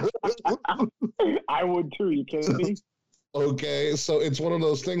 I would too. You kidding me? Okay, so it's one of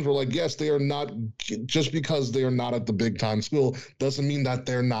those things where, like, yes, they are not, just because they are not at the big time school doesn't mean that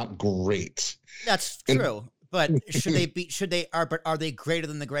they're not great. That's true. But are they greater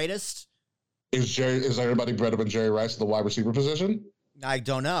than the greatest? Is everybody better than Jerry Rice at the wide receiver position? I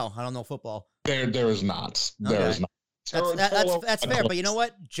don't know. I don't know football. There is not. There is not. That's fair. But you know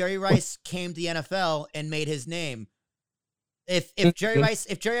what? Jerry Rice came to the NFL and made his name. If Jerry Rice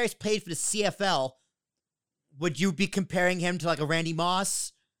played for the CFL, would you be comparing him to like a Randy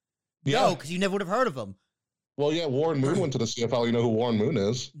Moss? Yeah. No, because you never would have heard of him. Well, yeah, Warren Moon went to the CFL. You know who Warren Moon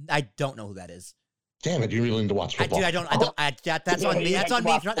is? I don't know who that is. Damn it! You really need to watch football. I don't. That's on me. That's on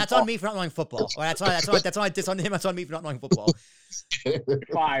me. That's on me for not knowing football. Or that's why I diss on him. That's on me for not knowing football.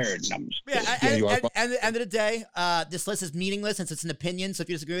 Fired. At the end of the day, this list is meaningless since it's an opinion. So if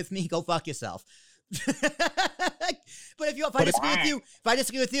you disagree with me, go fuck yourself. But if I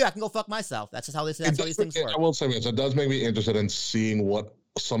disagree with you, I can go fuck myself. That's just how these things work. I will say this: it does make me interested in seeing what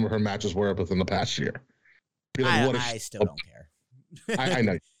some of her matches were within the past year. I still don't care. I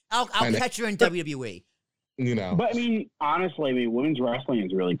know. I'll catch her in WWE. But I mean, honestly, women's wrestling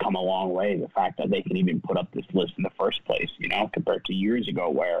has really come a long way. The fact that they can even put up this list in the first place, compared to years ago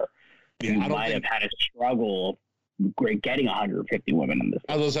where you might have had a struggle getting 150 women in this.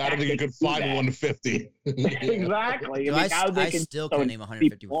 I don't think you could find 150. Exactly. I still can't name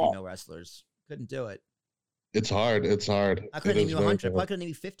 150 female wrestlers. Couldn't do it. It's hard. I couldn't name you 100. I probably couldn't name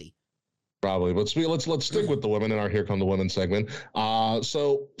you 50. Probably, but let's stick with the women in our Here Come the Women segment.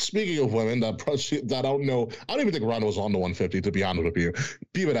 So speaking of women, that I don't even think Ronda was on the 150, to be honest with you.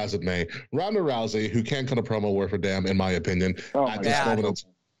 Be it as it may, Ronda Rousey, who can't cut a promo worth a damn, in my opinion.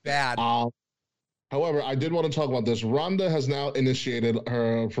 Bad. However, I did want to talk about this. Ronda has now initiated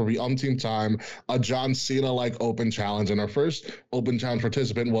her, for the umpteenth time, a John Cena-like open challenge, and her first open challenge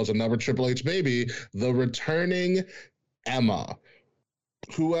participant was another Triple H baby, the returning Emma,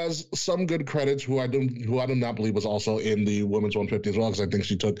 who has some good credits, who I do not believe was also in the women's 150 as well, because I think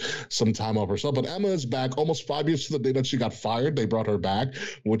she took some time off herself. But Emma is back almost 5 years to the day that she got fired. They brought her back,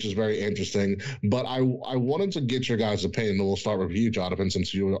 which is very interesting. But I wanted to get your guys' opinion, and we'll start with you, Jonathan,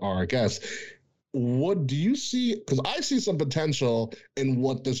 since you are our guest. What do you see? Because I see some potential in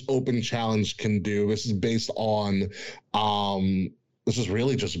what this open challenge can do. This is based on this is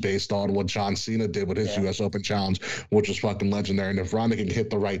really just based on what John Cena did with his U.S. Open Challenge, which was fucking legendary. And if Ronda can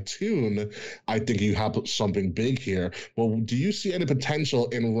hit the right tune, I think you have something big here. Well, do you see any potential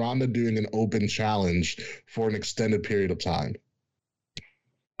in Ronda doing an open challenge for an extended period of time?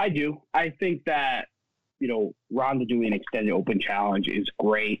 I do. I think that, Ronda doing an extended open challenge is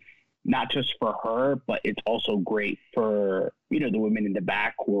great, not just for her, but it's also great for, the women in the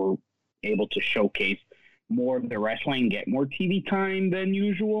back who are able to showcase more of the wrestling, get more TV time than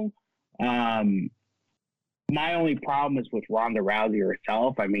usual. My only problem is with Ronda Rousey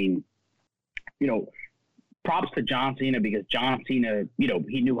herself. I mean, props to John Cena, because John Cena,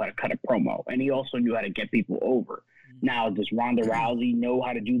 he knew how to cut a promo, and he also knew how to get people over. Now, does Ronda Rousey know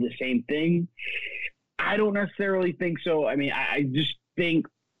how to do the same thing? I don't necessarily think so. I mean, I just think,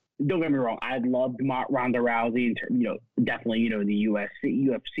 don't get me wrong, I loved Ronda Rousey in terms, definitely, the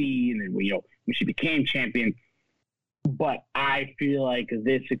UFC, and then, when she became champion. But I feel like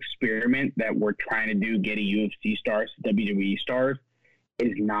this experiment that we're trying to do, getting UFC stars to WWE stars,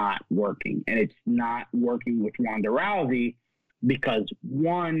 is not working. And it's not working with Ronda Rousey because,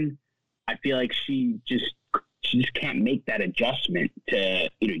 one, I feel like she just can't make that adjustment to,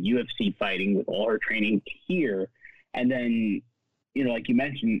 UFC fighting with all her training here. And then, like you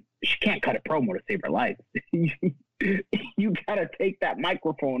mentioned, she can't cut a promo to save her life. You got to take that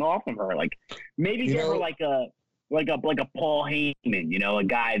microphone off of her. Like, maybe give her like a Paul Heyman, a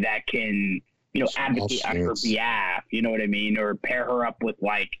guy that can, advocate on her behalf. You know what I mean? Or pair her up with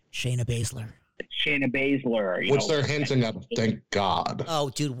like Shayna Baszler. Which they're hinting at, thank God. Oh,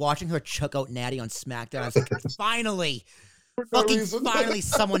 dude, watching her chuck out Natty on SmackDown, I was like, finally, finally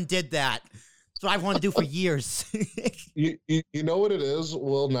someone did that. That's what I've wanted to do for years. you know what it is?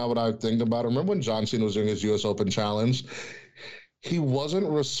 Well, now what I think about it, remember when John Cena was doing his US Open Challenge? He wasn't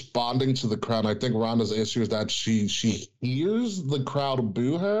responding to the crowd. I think Ronda's issue is that she hears the crowd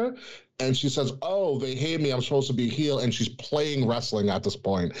boo her, and she says, oh, they hate me, I'm supposed to be a heel, and she's playing wrestling at this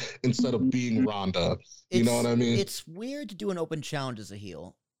point instead of being Ronda. You know what I mean? It's weird to do an open challenge as a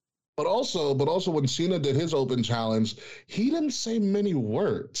heel. But also when Cena did his open challenge, he didn't say many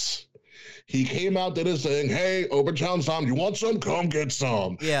words. He came out, did his thing, hey, open challenge time, you want some? Come get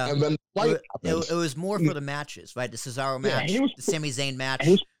some. Yeah. And then it was more for the matches, right? The Cesaro match, the Sami Zayn match,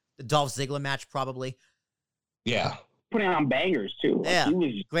 the Dolph Ziggler match, probably. Yeah. Putting on bangers, too. Yeah.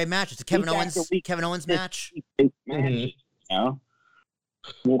 Like, great match. It's a Kevin Owens match.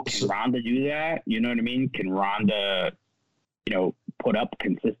 Well, can Ronda do that? You know what I mean? Can Ronda, put up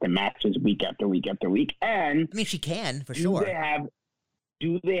consistent matches week after week after week? And I mean, she can, for sure.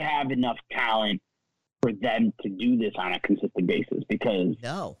 Do they have enough talent for them to do this on a consistent basis? Because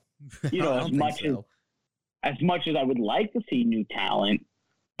no, as much as I would like to see new talent,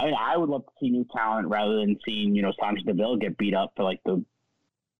 I mean, I would love to see new talent rather than seeing Sonya Deville get beat up for like the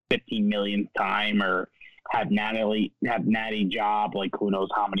 15 millionth time, or have Natty job like who knows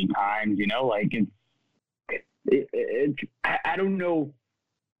how many times. Like I don't know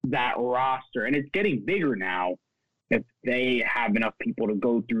that roster, and it's getting bigger now. If they have enough people to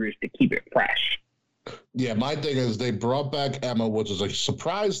go through to keep it fresh. Yeah, my thing is they brought back Emma, which is a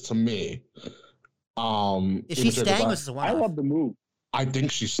surprise to me. Is she staying? I love the move. I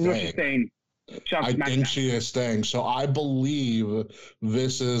think she's staying. I think she is staying. So I believe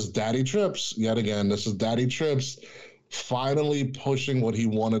this is Daddy Trips yet again. This is Daddy Trips finally pushing what he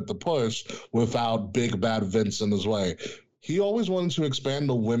wanted to push without Big Bad Vince in his way. He always wanted to expand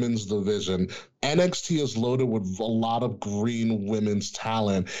the women's division. NXT is loaded with a lot of green women's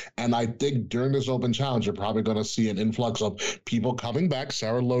talent. And I think during this open challenge, you're probably going to see an influx of people coming back.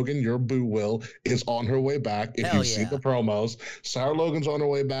 Sarah Logan, your boo Will, is on her way back. If you see the promos, Sarah Logan's on her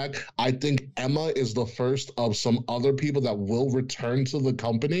way back. I think Emma is the first of some other people that will return to the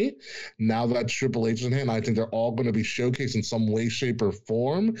company now that Triple H is in hand. I think they're all going to be showcased in some way, shape, or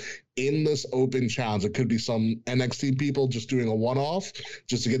form in this open challenge. It could be some NXT people just doing a one-off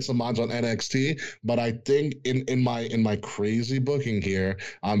just to get some minds on NXT. But I think in my crazy booking here,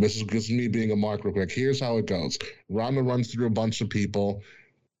 this is me being a mark real quick. Here's how it goes. Ronda runs through a bunch of people.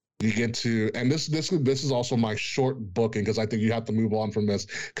 You get to, and this is also my short booking because I think you have to move on from this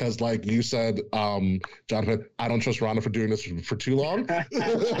because, like you said, Jonathan, I don't trust Ronda for doing this for too long. I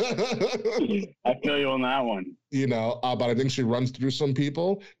feel you on that one. But I think she runs through some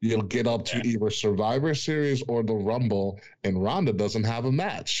people. You'll get up to either Survivor Series or the Rumble, and Ronda doesn't have a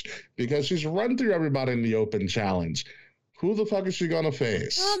match because she's run through everybody in the open challenge. Who the fuck is she gonna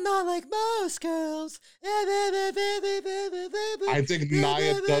face? I'm not like most girls. I think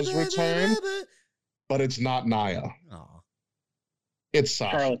Nia does return, but it's not Nia. Oh. It's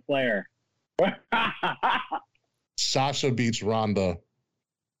Sasha. Charlotte Flair. Sasha beats Ronda.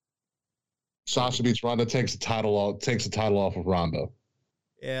 Sasha beats Ronda, takes the title off of Ronda.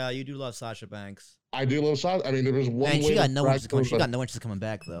 Yeah, you do love Sasha Banks. I do love Sasha. I mean, there was one. And she got no one. She got no one. She's coming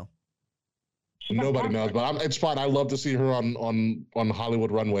back though. Nobody knows, but it's fine. I love to see her on Hollywood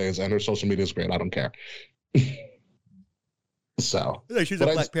runways, and her social media is great. I don't care. So she's a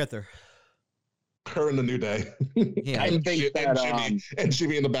Black Panther. Her in the New Day. Yeah, I think and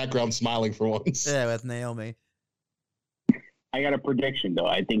Jimmy in the background smiling for once. Yeah, with Naomi. I got a prediction though.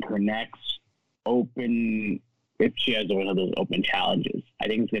 I think her next open, if she has one of those open challenges. I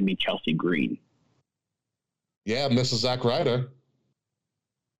think it's going to be Chelsea Green. Yeah, Mrs. Zack Ryder.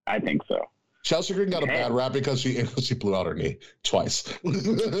 I think so. Chelsea Green got a bad rap because she blew out her knee twice.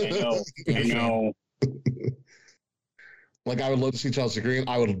 I know. Like, I would love to see Chelsea Green.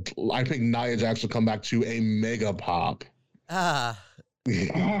 I think Nia Jax will come back to a mega pop. Maybe.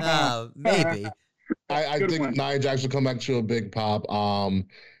 I think Nia Jax will come back to a big pop.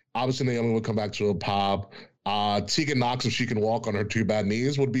 Obviously Naomi would come back to a pop. Tegan Nox, if she can walk on her two bad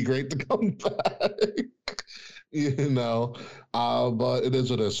knees, would be great to come back. But it is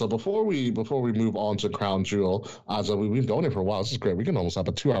what it is. So before we move on to Crown Jewel, as we've been going here for a while, this is great. We can almost have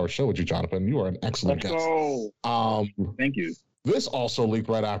a 2-hour show with you, Jonathan. You are an excellent guest. Thank you. This also leaked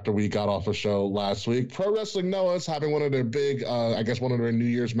right after we got off a show last week. Pro Wrestling Noah is having one of their big, one of their New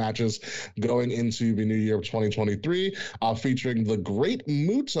Year's matches going into the new year of 2023, featuring the Great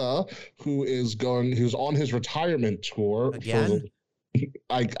Muta, who's on his retirement tour. Again?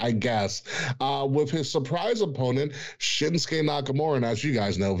 I guess, with his surprise opponent, Shinsuke Nakamura. And as you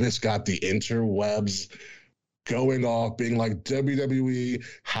guys know, this got the interwebs going off, being like, WWE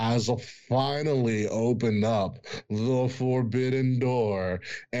has finally opened up the forbidden door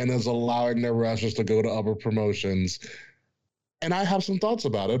and is allowing their wrestlers to go to other promotions. And I have some thoughts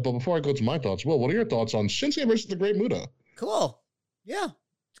about it, but before I go to my thoughts, Will, what are your thoughts on Shinsuke versus the Great Muta? Cool. Yeah.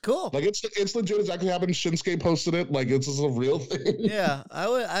 It's cool. Like, it's legit. It's actually happened. Shinsuke posted it. Like, it's a real thing. Yeah.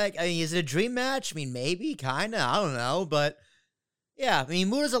 I mean, is it a dream match? I mean, maybe, kind of. I don't know. But, yeah. I mean,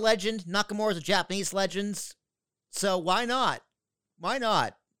 Muta's a legend. Nakamura's a Japanese legend. So why not? Why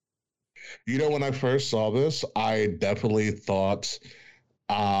not? You know, when I first saw this, I definitely thought,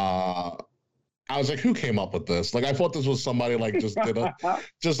 I was like, who came up with this? Like, I thought this was somebody like just did a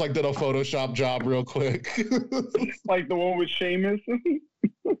Photoshop job real quick. Like the one with Sheamus.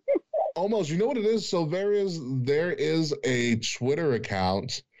 Almost. You know what it is? So there is a Twitter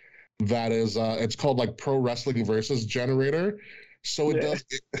account that is it's called like Pro Wrestling Versus Generator. So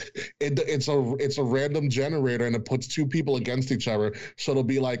it's a random generator, and it puts two people against each other. So it'll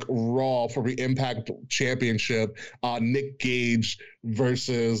be like Raw for the Impact Championship, Nick Gage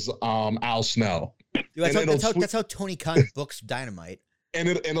versus Al Snow. Dude, that's how Tony Khan books Dynamite. And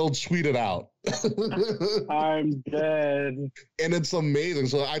it'll tweet it out. I'm dead. And it's amazing.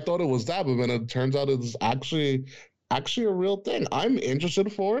 So I thought it was that, but then it turns out it's actually a real thing. I'm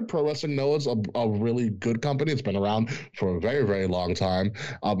interested for it. Pro Wrestling Noah's a really good company. It's been around for a very, very long time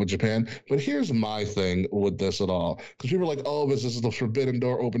with Japan. But here's my thing with this at all. Because people are like, oh, this is the forbidden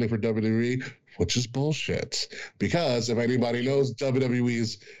door opening for WWE, which is bullshit. Because if anybody knows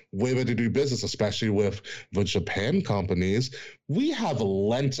WWE's way to do business, especially with the Japan companies, we have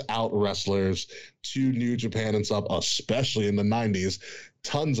lent out wrestlers to New Japan and stuff, especially in the 90s.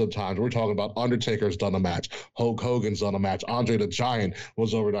 Tons of times. We're talking about Undertaker's done a match. Hulk Hogan's done a match. Andre the Giant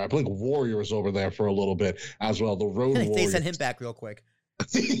was over there. I think Warrior was over there for a little bit as well. The Road Warriors. They sent him back real quick.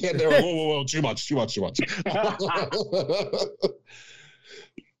 Yeah, they're like, whoa, too much. So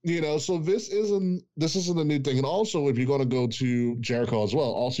this isn't a new thing. And also, if you're going to go to Jericho as well,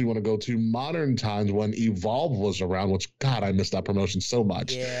 also you want to go to modern times when Evolve was around, which, God, I missed that promotion so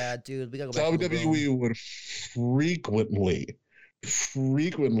much. Yeah, dude. We got to go back. WWE would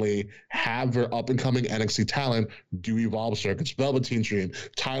frequently have their up-and-coming NXT talent do Evolve circuits. Velveteen Dream,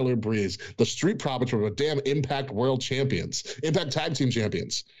 Tyler Breeze, the Street Profits were the damn Impact Impact Tag Team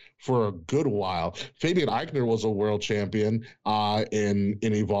Champions for a good while. Fabian Eichner was a world champion in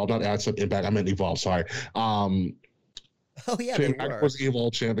Evolve. Not I said Impact, I meant Evolve, sorry. Oh yeah, Fabian Eichner was the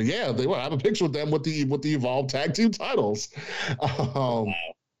Evolve champion. Yeah, they were. I have a picture with them with the Evolve Tag Team titles. Wow.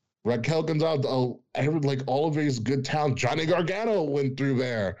 Raquel Gonzalez, all of these good talent. Johnny Gargano went through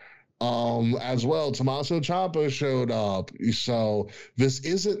there as well. Tommaso Ciampa showed up. So this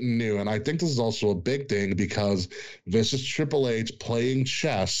isn't new. And I think this is also a big thing because this is Triple H playing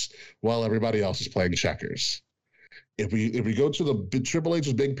chess while everybody else is playing checkers. If we go to the Triple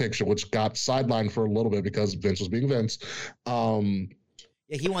H's big picture, which got sidelined for a little bit because Vince was being Vince, yeah,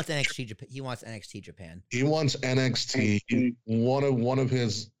 he wants NXT Japan. He wants NXT Japan. He wants NXT. One of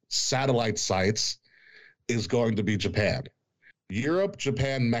his satellite sites is going to be Japan. Europe,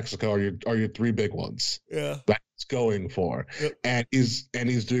 Japan, Mexico are your three big ones. Yeah. That's going for. Yep. And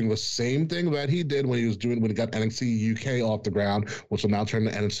he's doing the same thing that he did when he got NXT UK off the ground, which will now turn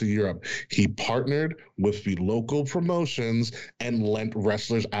to NXT Europe. He partnered with the local promotions and lent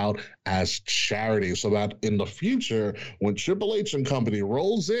wrestlers out as charity so that in the future, when Triple H and company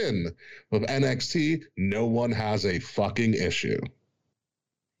rolls in with NXT, no one has a fucking issue.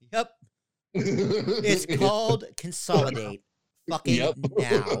 Yep. It's called Consolidate. fucking now.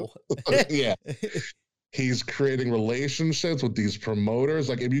 Yeah. He's creating relationships with these promoters.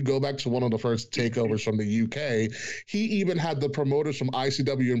 Like, if you go back to one of the first takeovers from the UK, he even had the promoters from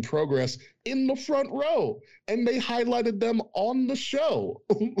ICW and Progress in the front row, and they highlighted them on the show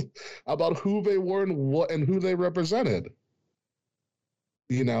about who they were and what and who they represented.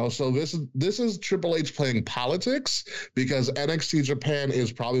 You know, so this is Triple H playing politics, because NXT Japan is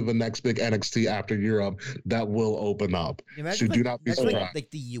probably the next big NXT after Europe that will open up. So do not be surprised.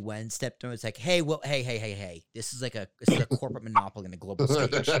 Like the UN stepped in. It's like, hey, well, hey, this is a corporate monopoly in the global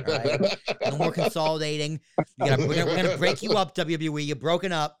stage. All right? No more consolidating. We're gonna break you up, WWE. You're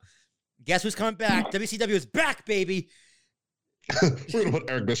broken up. Guess who's coming back? WCW is back, baby. We're gonna put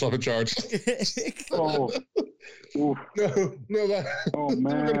Eric Bischoff in charge. Oh no! Oh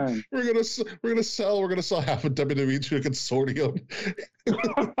man! We're gonna sell half of WWE to a consortium,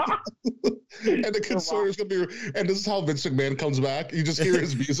 and the consortium's gonna be. And this is how Vince McMahon comes back. You just hear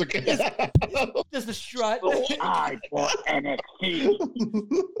his music. Just a strut. I bought NXT.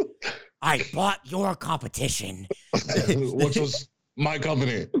 I bought your competition, which was my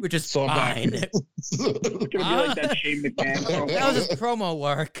company, which is so fine. It's gonna be like that Shane McMahon. That was his promo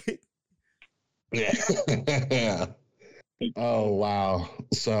work. Yeah. Oh wow.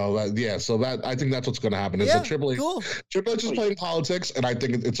 So that I think that's what's going to happen. Is that Triple H? Cool. Triple H is playing politics, and I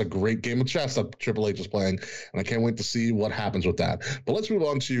think it's a great game of chess that Triple H is playing, and I can't wait to see what happens with that. But let's move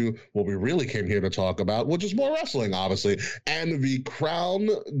on to what we really came here to talk about, which is more wrestling, obviously, and the Crown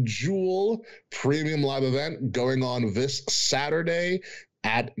Jewel Premium Live event going on this Saturday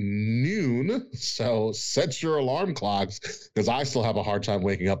at noon. So set your alarm clocks, because I still have a hard time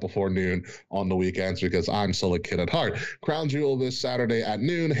waking up before noon on the weekends, because I'm still a kid at heart. Crown Jewel this Saturday at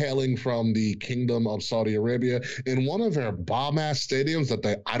noon, hailing from the Kingdom of Saudi Arabia in one of their bomb-ass stadiums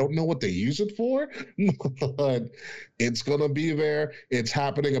that I don't know what they use it for, but it's going to be there. It's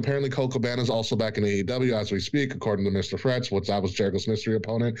happening. Apparently, Colt Cabana is also back in AEW as we speak, according to Mr. Frets, which that was Jericho's mystery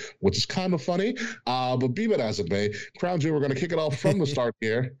opponent, which is kind of funny. But be that as it may, Crown Jewel, we're going to kick it off from the start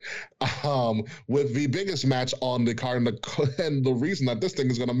here with the biggest match on the card, and the reason that this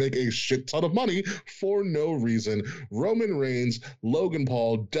thing is going to make a shit ton of money for no reason. Roman Reigns, Logan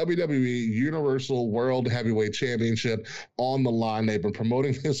Paul, WWE Universal World Heavyweight Championship on the line. They've been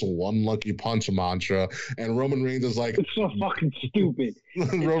promoting this one lucky punch mantra, and Roman Reigns is like, it's so fucking stupid.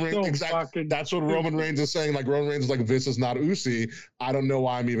 Exactly. That's what Roman Reigns is saying. Like, Roman Reigns is like, this is not Usi. I don't know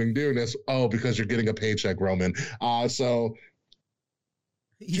why I'm even doing this. Oh, because you're getting a paycheck, Roman. So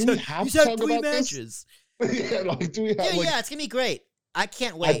He's had 3 matches. Do we have, it's gonna be great. I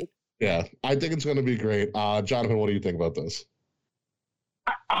can't wait. I think it's gonna be great. Jonathan, what do you think about this?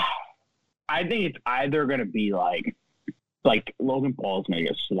 I think it's either gonna be like Logan Paul's gonna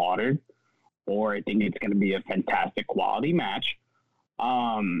get slaughtered, or I think it's gonna be a fantastic quality match.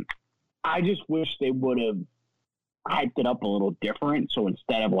 I just wish they would have hyped it up a little different. So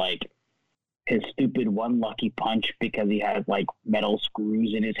instead of like his stupid one lucky punch because he has like metal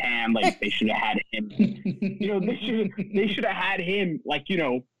screws in his hand, like they should have had him. They should have had him like,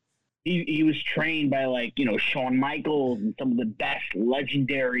 he was trained by like, Shawn Michaels and some of the best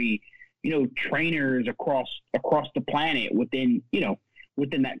legendary, trainers across the planet within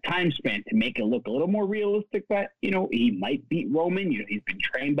that time span to make it look a little more realistic that, he might beat Roman. He's been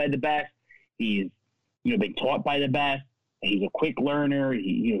trained by the best. He's, been taught by the best. He's a quick learner.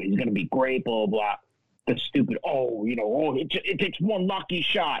 He's going to be great, blah, blah, blah. The stupid, it takes one lucky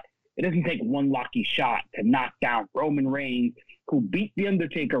shot. It doesn't take one lucky shot to knock down Roman Reigns, who beat The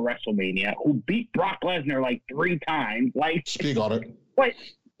Undertaker WrestleMania, who beat Brock Lesnar like 3 times. Like, speak on it.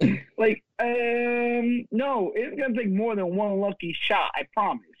 No, it's going to take more than one lucky shot, I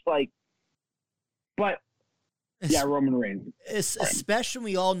promise. Roman Reigns. Especially when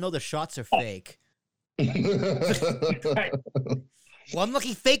we all know the shots are fake. One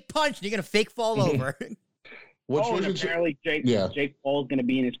lucky fake punch, and you're going to fake fall over. And apparently Jake Paul's going to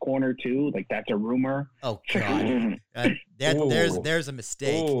be in his corner, too. Like, that's a rumor. Oh, God. There's a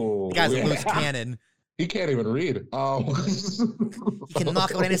mistake. The guy's a loose cannon. He can't even read. He can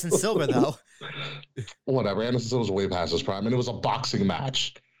knock out Anderson Silva, though. Whatever. Anderson Silva's way past his prime, and it was a boxing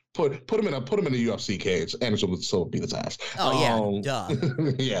match. Put him in a UFC cage. Anderson would still beat his ass. Oh yeah, duh.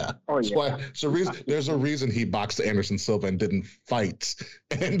 Yeah. There's a reason he boxed Anderson Silva and didn't fight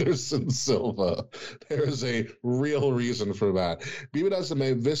Anderson Silva. There is a real reason for that. Be it as it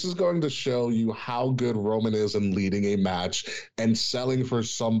may, this is going to show you how good Roman is in leading a match and selling for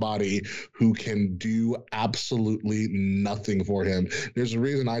somebody who can do absolutely nothing for him. There's a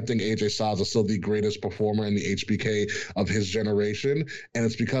reason I think AJ Styles is still the greatest performer in the HBK of his generation, and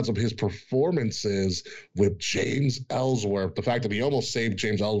it's because because of his performances with James Ellsworth. The fact that he almost saved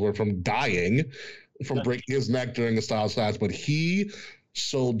James Ellsworth from dying, from breaking his neck during a Styles Clash, but he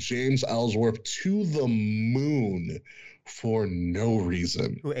sold James Ellsworth to the moon for no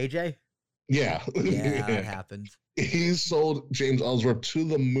reason. Who, AJ? Yeah. Yeah, it happened. He sold James Ellsworth to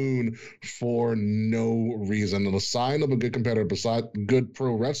the moon for no reason. And a sign of a good competitor, besides good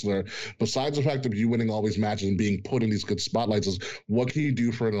pro wrestler, besides the fact of you winning all these matches and being put in these good spotlights, is what can you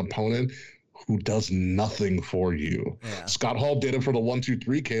do for an opponent who does nothing for you? Yeah. Scott Hall did it for the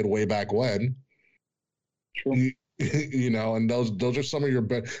 1-2-3 kid way back when. True. You know, and those are some of your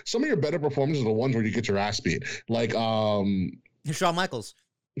better performances are the ones where you get your ass beat. Like Shawn Michaels.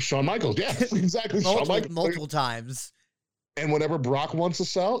 Shawn Michaels, yeah, exactly. Multiple times. And whenever Brock wants to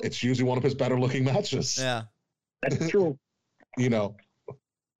sell, it's usually one of his better looking matches. Yeah. That's true. You know,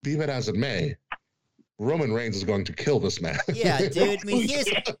 be that as it may, Roman Reigns is going to kill this man. Yeah, dude. I mean,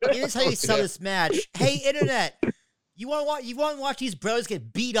 here's how you sell this match. Hey, internet, you want to watch these brothers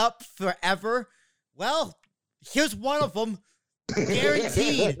get beat up forever? Well, here's one of them.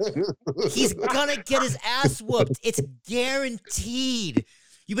 Guaranteed. He's gonna get his ass whooped. It's guaranteed.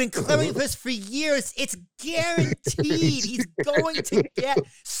 You've been clearing this for years. It's guaranteed. He's going to get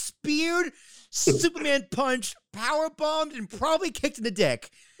speared, Superman punched, powerbombed, and probably kicked in the dick.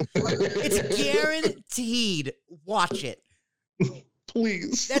 It's guaranteed. Watch it.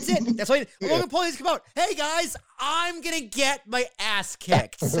 Please. That's it. That's why Logan Paul needs to come out. Hey guys, I'm gonna get my ass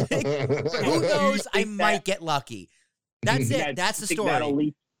kicked. Who knows? I might get lucky. That's it. That's the story. That'll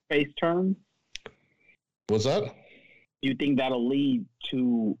lead to face turn? What's that? You think that'll lead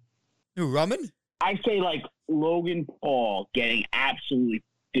to Roman? I say like Logan Paul getting absolutely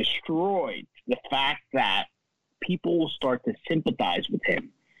destroyed. The fact that people will start to sympathize with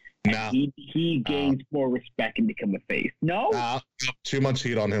him. No. He gains more respect and become a face. No? Too much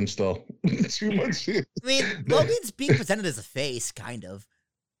heat on him still. Too much heat. I mean, Logan's being presented as a face, kind of.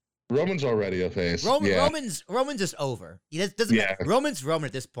 Roman's already a face. Roman's just over. He doesn't. Yeah. Roman's Roman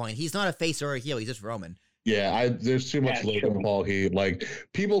at this point. He's not a face or a heel. He's just Roman. Yeah, there's too much Logan Paul heat. Like,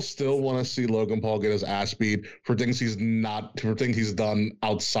 people still want to see Logan Paul get his ass beat for things he's done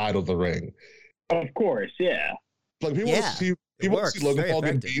outside of the ring. Of course, yeah. Like, people want to see Logan Paul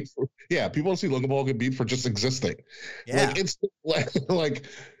get beat. People want to see Logan Paul get beat for just existing. Yeah. Like, it's like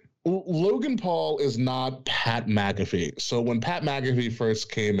Logan Paul is not Pat McAfee. So when Pat McAfee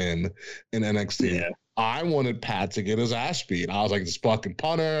first came in NXT, I wanted Pat to get his ass beat. I was like, this fucking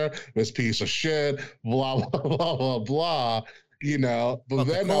punter, this piece of shit, blah, blah, blah, blah, blah, you know. But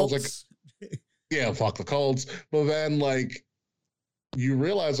then I was like, yeah, fuck the Colts. But then, like, you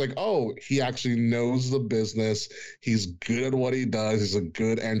realize, like, oh, he actually knows the business. He's good at what he does. He's a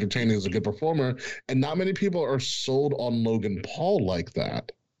good entertainer. He's a good performer. And not many people are sold on Logan Paul like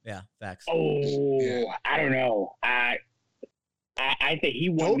that. Yeah, facts. Oh, yeah. I don't know. I think he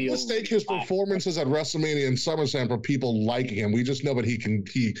won't be. Don't mistake his performances at WrestleMania and SummerSlam for people liking him. We just know that he can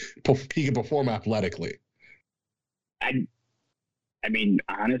perform athletically. I mean,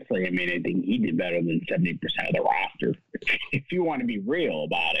 honestly, I think he did better than 70% of the roster. If you want to be real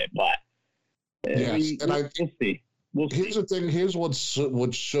about it, but yes, we'll see. Here's the thing. Here's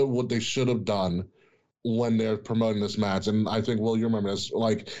what they should have done when they're promoting this match. And I think, well, you remember this,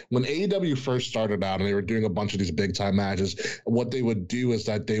 like when AEW first started out and they were doing a bunch of these big time matches, what they would do is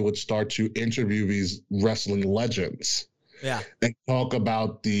that they would start to interview these wrestling legends. Yeah. And talk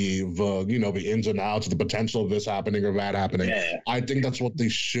about the ins and outs, the potential of this happening or that happening. Yeah. I think that's what they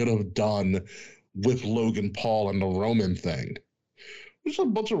should have done with Logan Paul and the Roman thing. Just a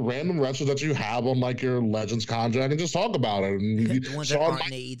bunch of random wrestlers that you have on like your Legends contract and just talk about it. And the ones that aren't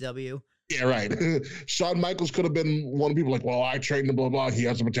in AEW. Yeah, right. Shawn Michaels could have been one of the people like, well, I trained him, blah, blah, he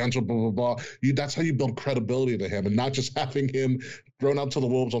has the potential, blah, blah, blah. That's how you build credibility to him and not just having him thrown out to the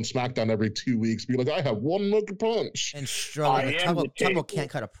wolves on SmackDown every 2 weeks. Be like, I have one lucky punch. And struggling. Tugboat can't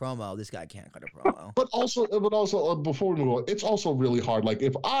cut a promo. This guy can't cut a promo. But also, before we move on, it's also really hard. Like,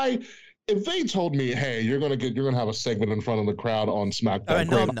 if they told me, hey, you're gonna have a segment in front of the crowd on SmackDown.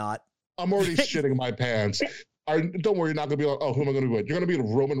 No, I'm not. I'm already shitting my pants. Don't worry, you're not going to be like, oh, who am I going to be with? You're going to be with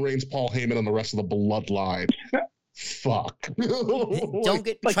Roman Reigns, Paul Heyman, and the rest of the bloodline. Fuck. Don't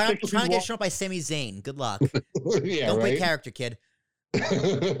get trying to get shown up by Sami Zayn. Good luck. Yeah, don't right? break character, kid.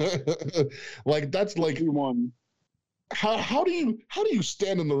 Like that's like one. How do you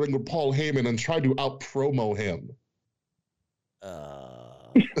stand in the ring with Paul Heyman and try to out promo him?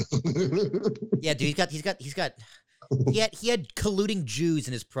 Yeah, dude, he had colluding Jews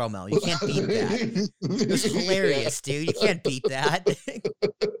in his promo. You can't beat that. It was hilarious, dude. You can't beat that.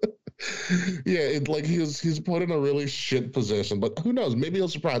 Yeah, like he's put in a really shit position, but who knows? Maybe he'll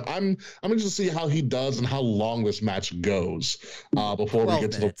surprise. I'm interested to see how he does and how long this match goes before we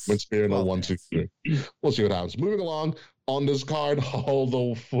get to the women's spear in a 1, 2, 3. We'll see what happens. Moving along on this card, one of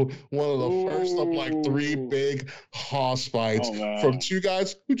the first of like 3 big hoss fights from 2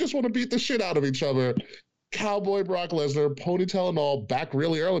 guys who just want to beat the shit out of each other. Cowboy Brock Lesnar, ponytail and all, back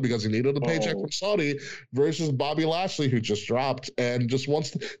really early because he needed a paycheck from Saudi, versus Bobby Lashley, who just dropped and just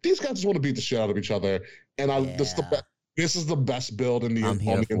wants to. These guys just want to beat the shit out of each other, and this is the best build in the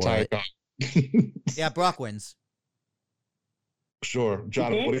entire time. Yeah, Brock wins. Sure,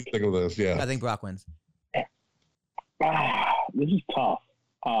 John. What do you think of this? Yeah, I think Brock wins. This is tough.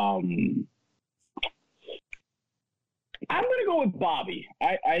 I'm gonna go with Bobby.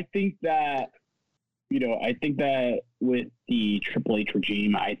 I think that. I think that with the Triple H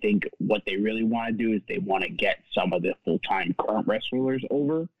regime, I think what they really want to do is they want to get some of the full-time current wrestlers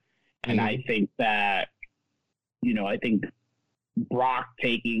over. And I think that, I think Brock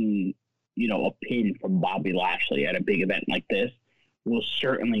taking, a pin from Bobby Lashley at a big event like this will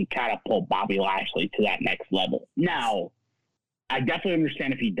certainly catapult Bobby Lashley to that next level. Now, I definitely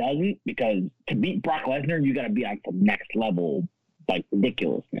understand if he doesn't, because to beat Brock Lesnar, you got to be on some next level, like,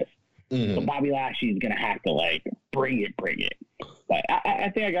 ridiculousness. So Bobby Lashley is going to have to, like, bring it. But I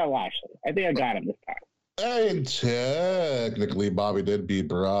think I got Lashley. I think I got him this time. And technically, Bobby did beat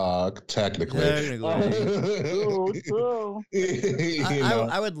Brock. Technically. True.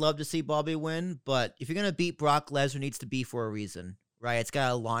 I would love to see Bobby win, but if you're going to beat Brock, Lesnar needs to be for a reason, right? It's got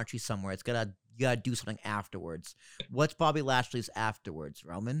to launch you somewhere. You got to do something afterwards. What's Bobby Lashley's afterwards?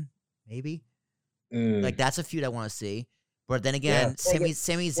 Roman? Maybe? Like, that's a feud I want to see. But then again, Sami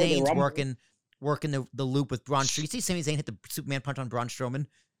Zayn's working the loop with Braun Strowman. You see Sami Zayn hit the Superman punch on Braun Strowman?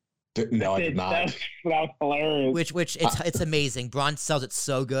 No, I did not. That was hilarious. Which it's amazing. Braun sells it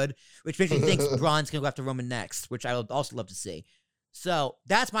so good, which makes me think Braun's going to go after Roman next, which I would also love to see. So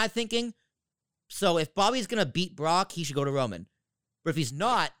that's my thinking. So if Bobby's going to beat Brock, he should go to Roman. But if he's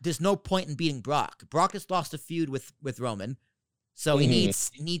not, there's no point in beating Brock. Brock just lost a feud with Roman. So he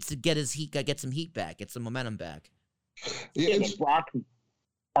needs to get some heat back, get some momentum back. Yeah, but Brock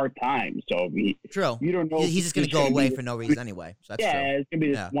part-time, so true. You don't know. He's just going to go away for no reason anyway. So that's true. It's going to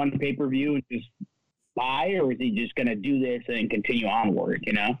be this one pay-per-view and just buy, or is he just going to do this and continue onward,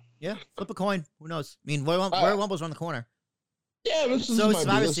 Yeah, flip a coin. Who knows? I mean, Royal Rumble's around the corner. Yeah, it's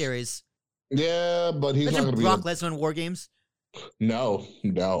Survivor Series. Yeah, but he's not going to be... Brock Lesnar in War Games? No.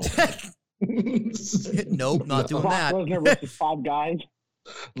 Nope, not doing that. Brock Lesnar versus 5 guys.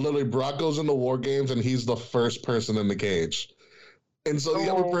 Literally, Brock goes into War Games and he's the first person in the cage. And so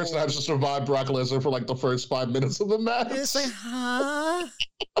the other person has to survive Brock Lesnar for like the first 5 minutes of the match. It's like, huh?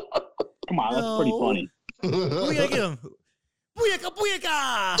 Come on, that's pretty funny. Booyaka!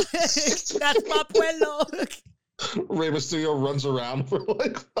 Booyaka! That's my pueblo! Rey Mysterio runs around for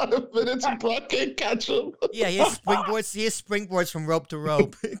like 5 minutes and Brock can't catch him. Yeah, he has springboards from rope to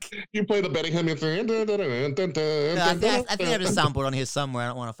rope. You play the Benny Hill thing. I think I have a soundboard on here somewhere. I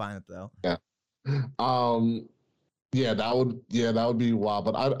don't want to find it though. Yeah. That would be wild,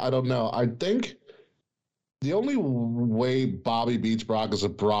 but I don't know. I think the only way Bobby beats Brock is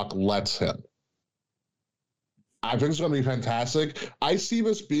if Brock lets him. I think it's going to be fantastic. I see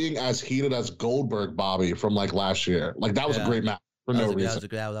this being as heated as Goldberg Bobby from like last year. Like that was a great match for no reason.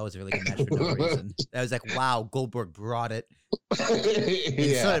 That was a really good match for no reason. That was like, wow, Goldberg brought it.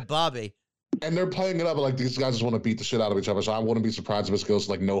 And so did Bobby. And they're playing it up like these guys just want to beat the shit out of each other. So I wouldn't be surprised if this goes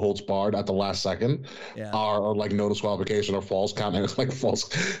to like no holds barred at the last second, or like no disqualification or false count. And it's like false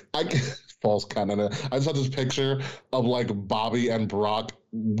count. And I just had this picture of like Bobby and Brock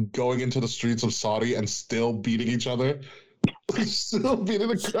going into the streets of Saudi and still beating each other. Still beating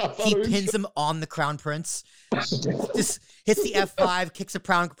the crap out of each other. He pins him on the Crown Prince. Just hits the F5, kicks the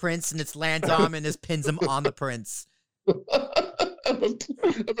Crown Prince, and it lands on him and just pins him on the Prince. And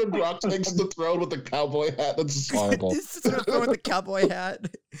then Brock takes the throne with the cowboy hat. That's horrible. This is the throne with the cowboy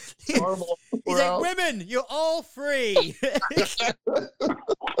hat. Horrible. He's like, women, you're all free.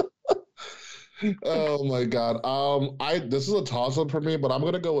 Oh my god. This is a toss-up for me, but I'm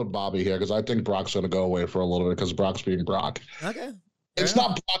gonna go with Bobby here because I think Brock's gonna go away for a little bit because Brock's being Brock. Okay. It's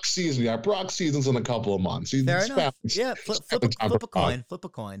not Brock season yet. Brock season's in a couple of months. Fair enough. Yeah, flip a coin. Flip a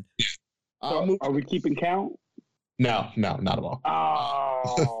coin. So are we keeping count? No, not at all.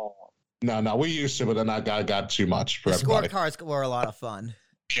 Oh. No, we used to, but then I got too much for everybody. Scorecards were a lot of fun.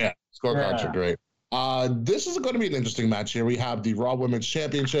 Yeah, scorecards are great. This is going to be an interesting match here. We have the Raw Women's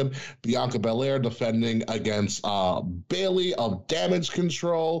Championship, Bianca Belair defending against Bayley of Damage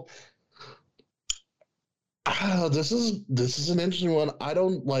Control. This is an interesting one. I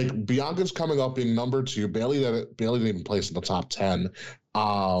don't like Bianca's coming up in number 2. Bailey didn't even place in the top 10.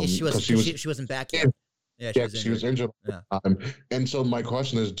 She wasn't back yet. Yeah, she was injured. Yeah. And so my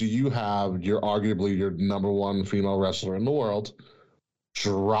question is, do you have arguably your number 1 female wrestler in the world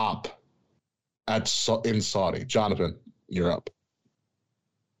drop in Saudi? Jonathan, you're up.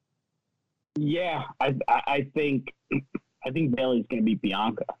 Yeah, I think Bailey's going to beat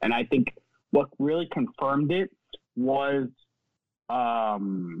Bianca, and I think what really confirmed it was what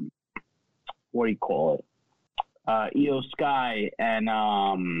do you call it? Io Sky and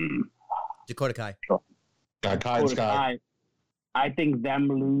Dakota Kai. Dakota Kai. I think them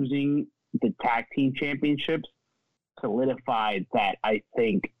losing the tag team championships solidified that I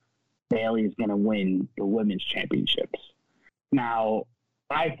think Bailey is going to win the women's championships. Now,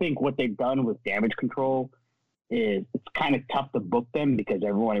 I think what they've done with Damage Control is it's kind of tough to book them because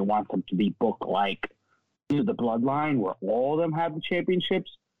everybody wants them to be booked like the Bloodline where all of them have the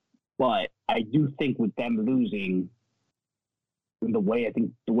championships. But I do think with them losing, the way the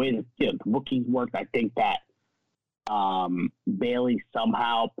bookings worked, I think that Bailey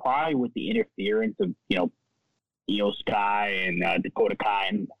somehow, probably with the interference of, Io Sky and Dakota Kai,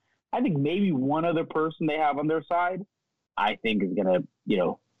 and I think maybe one other person they have on their side, I think is going to,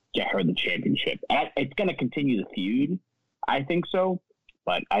 get her the championship. It's going to continue the feud. I think so.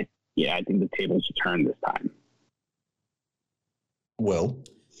 But I think the tables will turn this time. Well,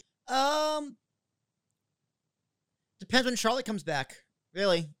 depends when Charlotte comes back,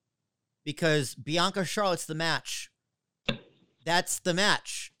 really, because Bianca Charlotte's the match. That's the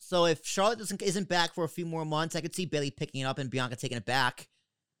match. So if Charlotte isn't back for a few more months, I could see Bailey picking it up and Bianca taking it back.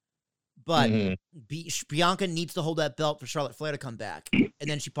 But Bianca needs to hold that belt for Charlotte Flair to come back, and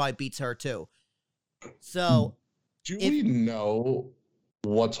then she probably beats her too. So, we know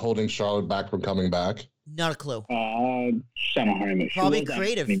what's holding Charlotte back from coming back? Not a clue. Probably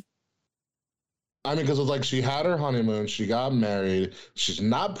creative. I mean, because it's like she had her honeymoon, she got married, she's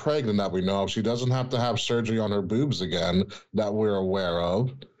not pregnant that we know of. She doesn't have to have surgery on her boobs again that we're aware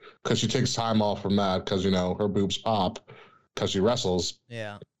of, because she takes time off from that because, her boobs pop because she wrestles.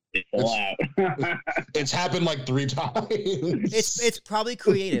 Yeah. It's happened like 3 times. It's probably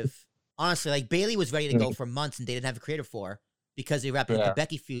creative. Honestly, like Bailey was ready to go for months and they didn't have a creative for because they wrapped up the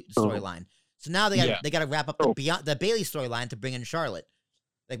Becky storyline. So now they got to wrap up the Bailey storyline to bring in Charlotte.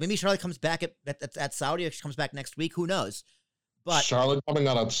 Like maybe Charlotte comes back at Saudi, or she comes back next week. Who knows? But Charlotte coming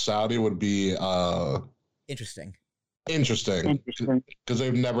out of Saudi would be interesting. Interesting, because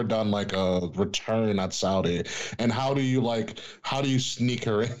they've never done like a return at Saudi. And how do you sneak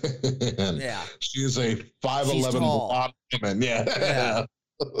her in? Yeah, she's a 5'11" blonde woman. Yeah.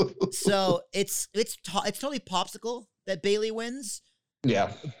 So it's totally popsicle that Bailey wins.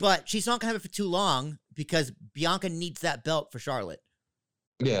 Yeah, but she's not gonna have it for too long because Bianca needs that belt for Charlotte.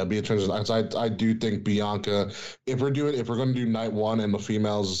 Yeah, be interesting. I do think Bianca, if we're going to do night 1 and the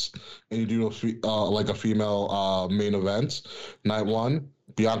females, and you do a female main event, night 1,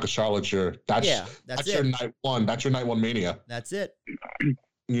 Bianca Charlotte, that's your night 1. That's your night 1 Mania. That's it.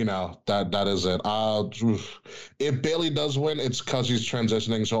 That is it. If Bailey does win, it's because she's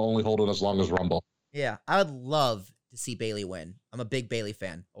transitioning, so only hold it as long as Rumble. Yeah, I would love to see Bailey win. I'm a big Bailey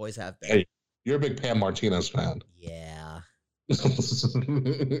fan. Always have been. Hey, you're a big Pam Martinez fan. Yeah.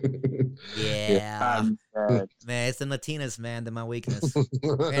 Yeah. Man, it's the Latinas, man. They're my weakness.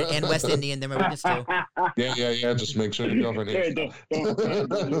 and West Indian, they're my weakness too. Yeah. Just make sure your girlfriend hears. Don't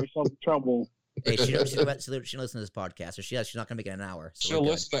get yourself in trouble. Hey, she don't listen to this podcast, so she's not gonna make it an hour. So she'll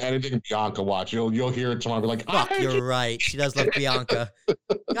listen to anything Bianca watch. You'll hear it tomorrow. Be like, fuck, you're right. She does love Bianca.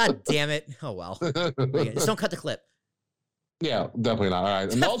 God damn it. Oh well. Just don't cut the clip. Yeah, definitely not. All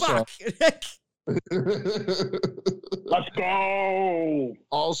right, and also. Let's go.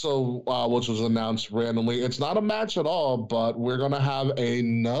 Also, which was announced randomly, it's not a match at all, but we're going to have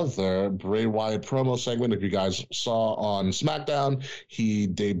another Bray Wyatt promo segment. If you guys saw on SmackDown, he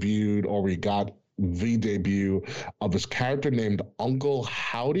debuted, or we got the debut of his character named Uncle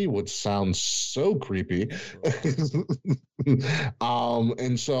Howdy, which sounds so creepy.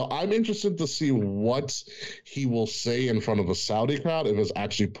 And so I'm interested to see what he will say in front of a Saudi crowd, if it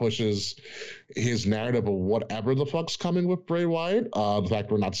actually pushes his narrative of whatever the fuck's coming with Bray Wyatt. The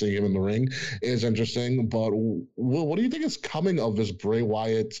fact we're not seeing him in the ring is interesting. But what do you think is coming of this Bray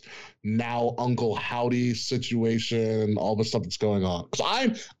Wyatt now Uncle Howdy situation, all the stuff that's going on?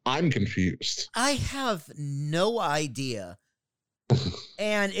 Because I'm confused. I have no idea.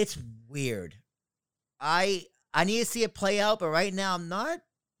 And it's weird. I need to see it play out, but right now I'm not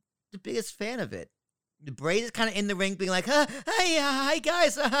the biggest fan of it. Bray is kind of in the ring being like, hi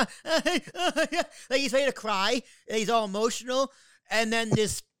guys. Like he's ready to cry. And he's all emotional. And then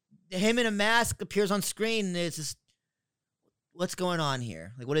him in a mask appears on screen. And it's just, what's going on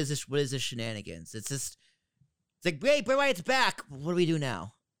here? Like, what is this? What is this shenanigans? It's like, hey, Bray Wyatt's back. What do we do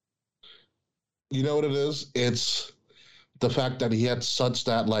now? You know what it is? It's the fact that he had such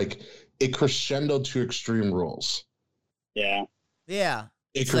that, like, it crescendoed to Extreme Rules. Yeah. Yeah.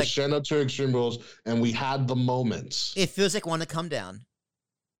 It crescendoed to Extreme Rules, and we had the moments. It feels like one to come down.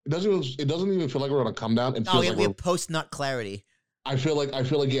 It doesn't even feel like we're on a come down. It feels like we have post-nut clarity. I feel like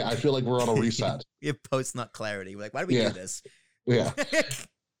we're on a reset. We have post-nut clarity. We're like, why do we do this? Yeah.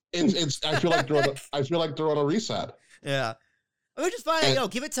 I feel like they're on a reset. Yeah. Which is fine.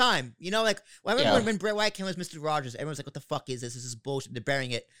 Give it time. Like, I remember when Bray Wyatt came as Mr. Rogers, everyone's like, what the fuck is this? This is bullshit. They're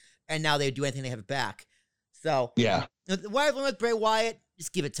burying it. And now they do anything, they have it back. So, yeah. Why I've learned with Bray Wyatt,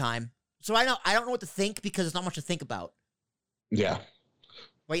 just give it time. So I don't know what to think because there's not much to think about. Yeah.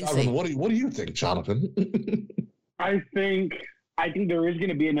 Wait and see. What do you think, Jonathan? I think there is going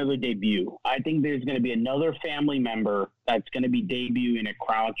to be another debut. I think there's going to be another family member that's going to be debuting at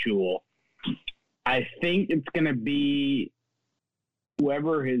Crown Jewel. I think it's going to be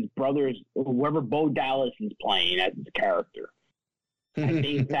whoever Bo Dallas is playing as his character. I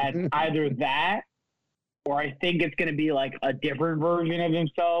think that's either that, or I think it's going to be like a different version of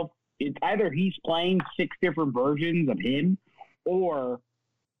himself. It's either he's playing 6 different versions of him, or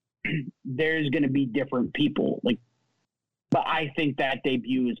there's going to be different people. But I think that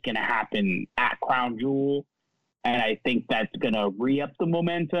debut is going to happen at Crown Jewel, and I think that's going to re-up the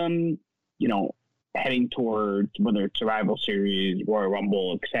momentum, heading towards whether it's Survival Series, Royal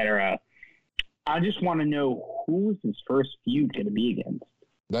Rumble, etc. I just want to know who's his first feud going to be against.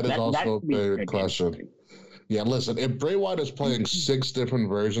 That is also a very question. Yeah, listen, if Bray Wyatt is playing 6 different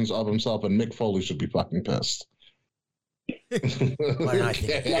versions of himself, and Mick Foley should be fucking pissed.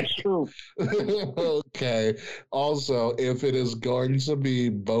 Okay. That's true. Okay. Also, if it is going to be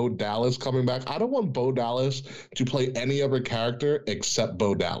Bo Dallas coming back, I don't want Bo Dallas to play any other character except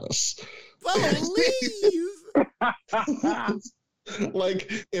Bo Dallas. Leave.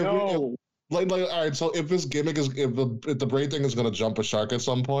 All right, so if this gimmick is if the Bray thing is gonna jump a shark at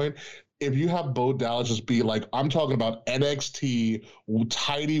some point, if you have Bo Dallas just be like, I'm talking about NXT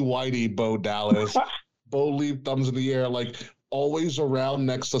tidy whitey Bo Dallas, Bo leave thumbs in the air, like always around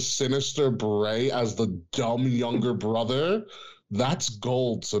next to Sinister Bray as the dumb younger brother, that's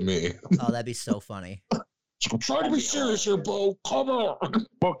gold to me. Oh, that'd be so funny. Try to be serious here, Bo. Come on.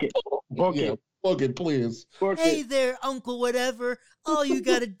 Book it. Book it, please. Hey there, Uncle whatever. All you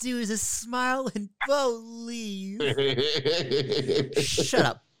gotta do is a smile and Bo leave. Shut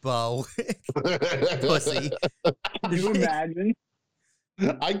up, Bo. Pussy. Can you imagine?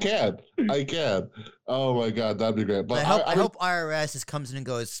 I can. Oh my God, that'd be great. But I hope IRS just comes in and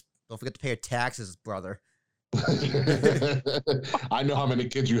goes, don't forget to pay your taxes, brother. I know how many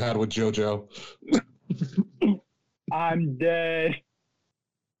kids you had with JoJo. I'm dead.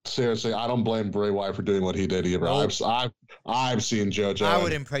 Seriously, I don't blame Bray Wyatt for doing what he did either. Nope. I've seen JoJo. I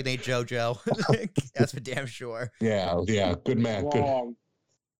would impregnate JoJo. That's for damn sure. Yeah. Good man.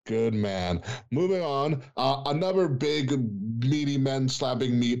 Good man. Moving on, another big meaty men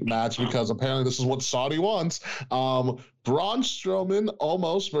slapping meat match because apparently this is what Saudi wants. Braun Strowman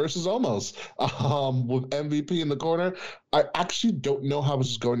almost versus almost with MVP in the corner. I actually don't know how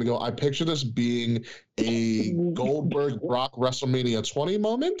this is going to go. I picture this being a Goldberg Brock WrestleMania 20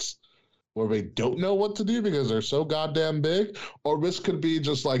 moment where they don't know what to do because they're so goddamn big, or this could be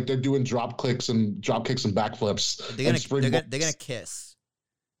just like they're doing drop kicks and backflips. They're gonna kiss.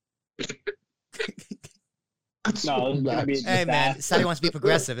 Hey man, Saudi wants to be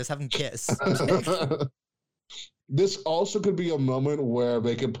progressive. Let's have him kiss. This also could be a moment where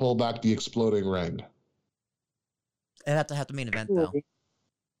they can pull back the exploding ring. It'd have to have the main event though.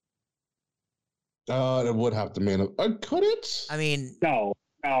 It would have to main event. Could it? I mean, no.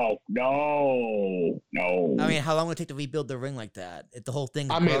 I mean, how long would it take to rebuild the ring like that? If the whole thing.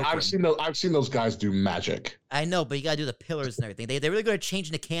 Broken? I've seen those guys do magic. I know, but you gotta do the pillars and everything. They're really good at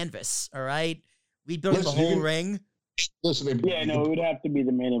changing the canvas. All right, rebuilding the whole ring. Listen, it would have to be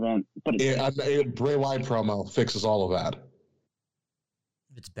the main event. But a Bray Wyatt promo fixes all of that.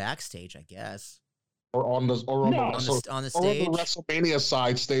 If it's backstage, I guess. Or on the stage. On the or on the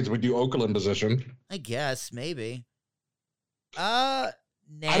WrestleMania stage, we do Oakland position. I guess maybe. Nah,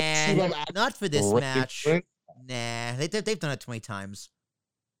 not for this match. Nah, they've done it 20 times.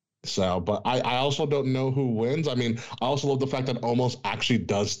 So, but I also don't know who wins. I mean, I also love the fact that Omos actually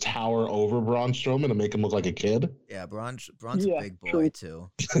does tower over Braun Strowman to make him look like a kid. Yeah, Braun's a big boy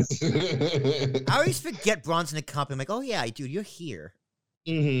too. I always forget Braun's in the company. I'm like, oh yeah, dude, you're here.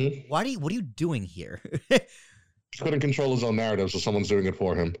 Mm-hmm. What are you doing here? He couldn't control his own narrative, so someone's doing it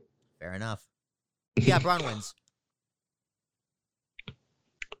for him. Fair enough. Yeah, Braun wins.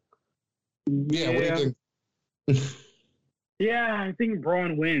 Yeah, what do you think? Yeah, I think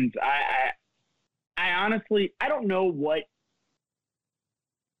Braun wins. I honestly, I don't know what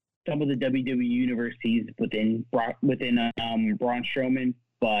some of the WWE universe sees within Braun Strowman,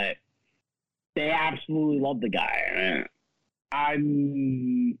 but they absolutely love the guy.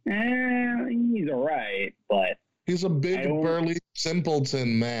 He's all right, but he's a big, burly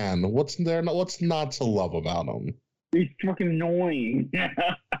simpleton man. What's not to love about him? He's fucking annoying.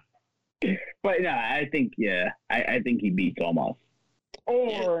 But no, I think I think he beats Omos,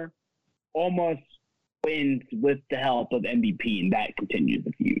 or Omos wins with the help of MVP, and that continues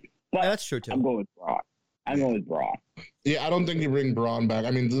the feud. But that's true too. I'm going with Braun. Yeah, I don't think you bring Braun back.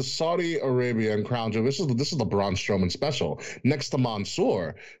 I mean, the Saudi Arabia and Crown Jewel, this is the Braun Strowman special. Next to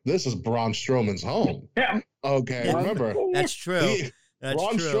Mansoor, this is Braun Strowman's home. Yeah. Okay, remember. That's true.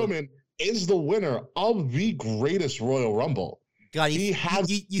 Braun Strowman is the winner of the greatest Royal Rumble. God, he has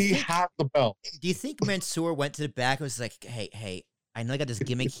the belt. Do you think Mansoor went to the back and was like, hey, I know I got this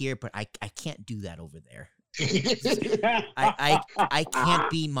gimmick here, but I can't do that over there. I can't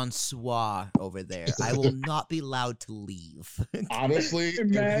be Mansoor over there. I will not be allowed to leave. Honestly,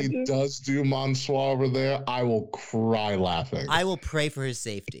 if he does do Mansoor over there, I will cry laughing. I will pray for his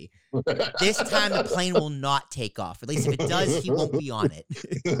safety. This time the plane will not take off. At least if it does, he won't be on it.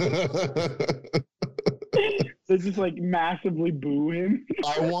 They just like massively boo him.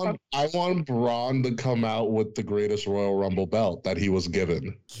 I want Braun to come out with the greatest Royal Rumble belt that he was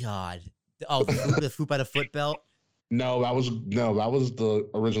given. God. Oh, the foot by the foot belt? No, that was the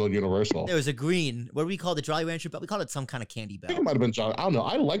original Universal. There was a green. What do we call the Jolly Rancher belt? We called it some kind of candy belt. I think it might have been Jolly. I don't know.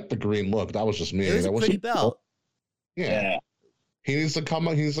 I like the green look. That was just me. It was a pretty belt. Yeah. He needs to come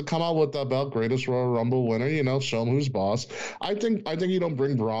out with that belt, greatest Royal Rumble winner. Show him who's boss. I think you don't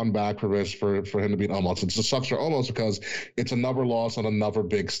bring Braun back for him to beat Omos. It just sucks for Omos because it's another loss on another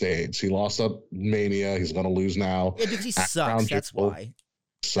big stage. He lost at Mania. He's gonna lose now. Yeah, because he sucks. That's why.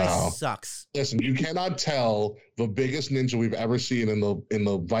 So he sucks. Listen, you cannot tell the biggest ninja we've ever seen in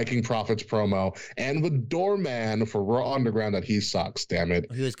the Viking Profits promo and the doorman for Raw Underground that he sucks. Damn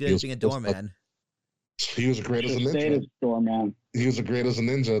it! He was good at being a doorman. He was great as a ninja. Doorman. He was great as a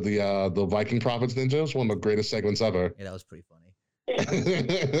ninja. The Viking Profits ninja was one of the greatest segments ever. Yeah, that was pretty funny.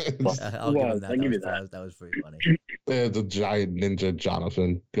 I'll give him that. That was pretty funny. The giant ninja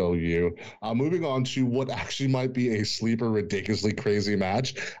Jonathan, go you. Moving on to what actually might be a sleeper, ridiculously crazy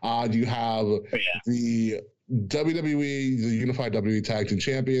match. You have the WWE, the Unified WWE Tag Team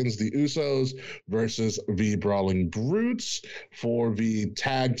Champions, the Usos versus the Brawling Brutes for the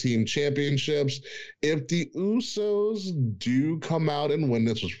Tag Team Championships. If the Usos do come out and win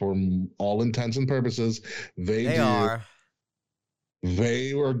this, which for all intents and purposes, they are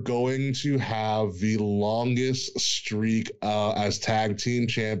going to have the longest streak as Tag Team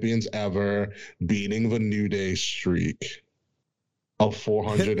Champions ever, beating the New Day streak of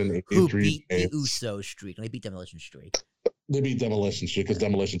 483 Who beat days. the Uso streak? They beat Demolition Streak. They beat Demolition Streak because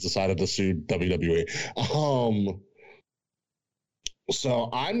Demolition decided to sue WWE. So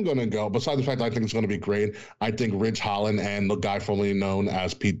I'm going to go, besides the fact that I think it's going to be great, I think Ridge Holland and the guy formerly known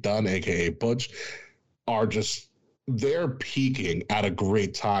as Pete Dunne, a.k.a. Butch, are just... they're peaking at a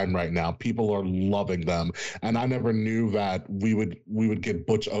great time right now. People are loving them. And I never knew that we would get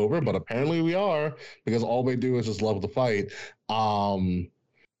Butch over, but apparently we are, because all they do is just love the fight.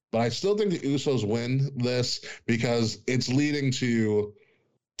 But I still think the Usos win this because it's leading to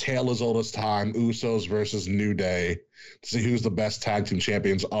tale as old as time, Usos versus New Day, to see who's the best tag team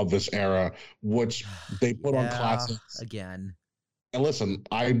champions of this era, which they put on classics. Again. And listen,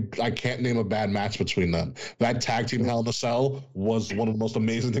 I can't name a bad match between them. That tag team Hell in a Cell was one of the most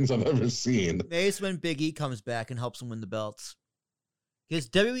amazing things I've ever seen. Maybe it's when Big E comes back and helps him win the belts. Because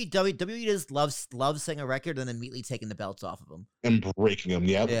WWE just loves setting a record and then immediately taking the belts off of them. And breaking them,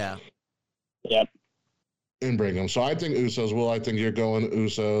 yep. Yeah. Yep. And breaking them. So I think Usos will. I think you're going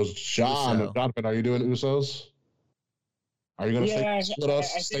Usos. Jonathan, are you doing Usos? Are you going to stay with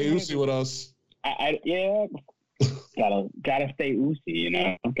us? Stay Usi with us. Yeah. Gotta stay Usi,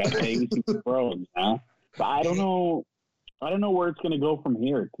 Gotta stay Usi for bros, But I don't know where it's gonna go from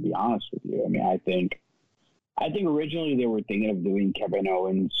here, to be honest with you. I mean, I think originally they were thinking of doing Kevin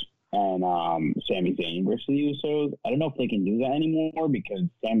Owens and Sami Zayn versus the Usos. I don't know if they can do that anymore because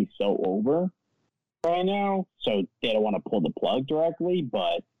Sami's so over right now, so they don't want to pull the plug directly.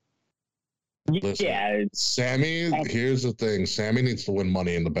 But listen, yeah, Sami. Here's the thing: Sami needs to win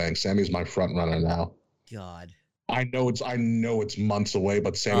Money in the Bank. Sami's my front runner now. God, I know it's months away,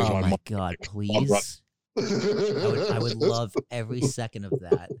 but Sami's my God, please. I would love every second of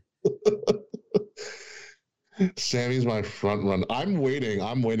that. Sami's my front run. I'm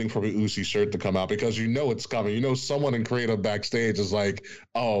waiting for the Usi shirt to come out because it's coming. Someone in creative backstage is like,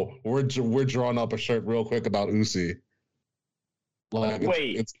 "Oh, we're drawing up a shirt real quick about Usi." Like,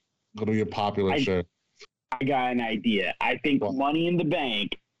 it's gonna be a popular shirt. I got an idea. I think Money in the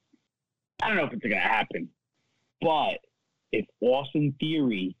Bank. I don't know if it's gonna happen, but if Austin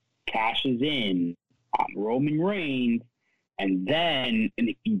Theory cashes in on Roman Reigns, and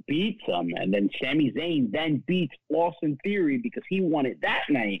if he beats him, and then Sami Zayn then beats Austin Theory because he won it that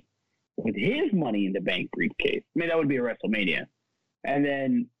night with his Money in the Bank briefcase. I mean, that would be a WrestleMania. And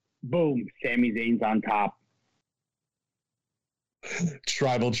then, boom, Sami Zayn's on top.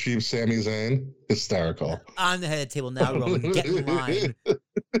 Tribal Chief Sami Zayn. Hysterical. On the head of the table now, Roman. Get in line.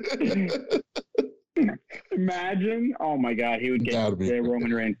 Imagine. Oh, my God. He would get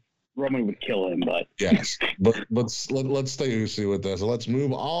Roman Reigns. Roman would kill him, but yes. But let's stay Usi with this. Let's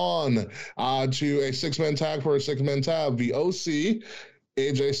move on to a 6-man tag for a 6-man tag. The OC,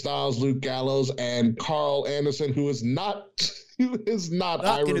 AJ Styles, Luke Gallows, and Carl Anderson, who is not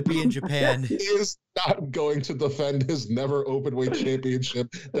going to be in Japan. He is not going to defend his never openweight championship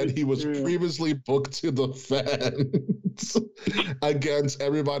that he was previously booked to defend against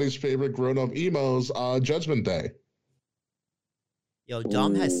everybody's favorite grown-up emos, Judgment Day. Yo,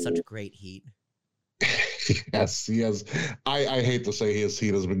 Dom has such great heat. Yes, he has. I hate to say his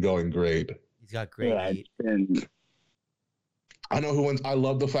heat has been going great. He's got great heat. I know who wins. I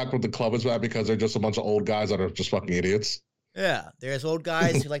love the fact that the club is bad because they're just a bunch of old guys that are just fucking idiots. Yeah, there's old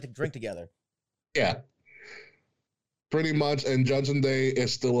guys who like to drink together. Yeah. Pretty much, and Judgment Day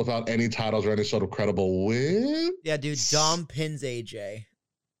is still without any titles or any sort of credible win. Yeah, dude, Dom pins AJ.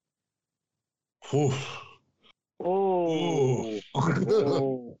 Whew. Oh,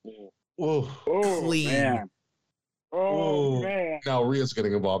 clean. Man. Man. Now Rhea's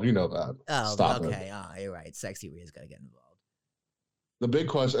getting involved. You know that. Oh, Stop okay. it. Oh, you're right. Sexy Rhea's got to get involved. The big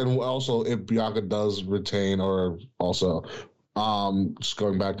question, and also if Bianca does retain, or also, just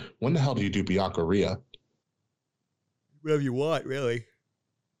going back, when the hell do you do Bianca Rhea? Whatever you want, really.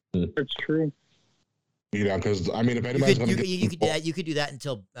 It's true. Because if anybody's going to you could do that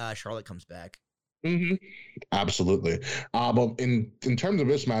until Charlotte comes back. Mm-hmm. Absolutely. But in terms of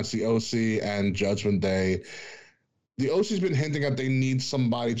this match, the OC and Judgment Day, the OC's been hinting that they need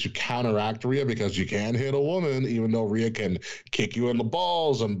somebody to counteract Rhea because you can hit a woman, even though Rhea can kick you in the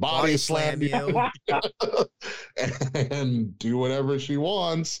balls and body slam you and do whatever she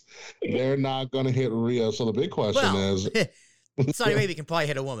wants. They're not going to hit Rhea. So the big question is, Sonny Baby can probably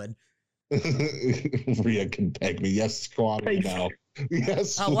hit a woman. Rhea can peg me. Yes, Quan, we know.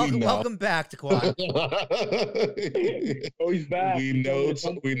 Yes, welcome back to Quan. Oh, he's back. We know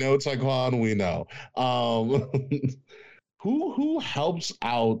Taekwon. We know. Who helps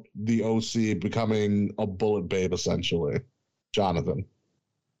out the OC becoming a bullet babe essentially? Jonathan.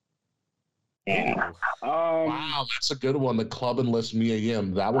 Yeah. Wow, that's a good one. The club enlists Mia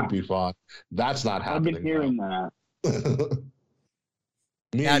Yim. That would be fun. That's not happening. I've been hearing that.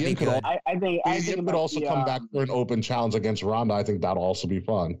 Mia Yim could could also come back for an open challenge against Ronda. I think that'd also be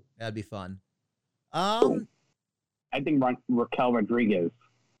fun. That'd be fun. I think Raquel Rodriguez.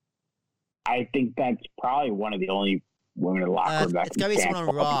 I think that's probably one of the only women in the locker room that it's gotta be someone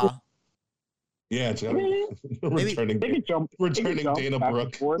on Raw. Yeah, it's gotta be returning Dana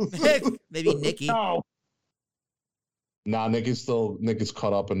Brooke. Maybe Nikki. No. Nah, Nikki's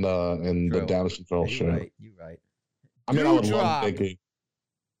caught up in the damage control show. You're right. I mean, I would love Nikki.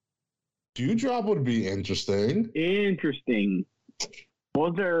 Dewdrop would be interesting.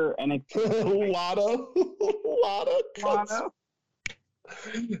 Was there an Lana?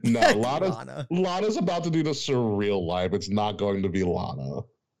 No, Lana's about to do the surreal life. It's not going to be Lana.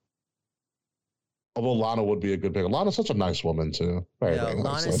 Although Lana would be a good pick. Lana's such a nice woman too.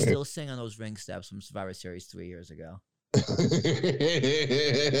 Lana's still singing on those ring steps from Survivor Series 3 years ago.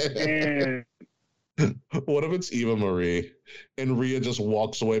 What if it's Eva Marie and Rhea just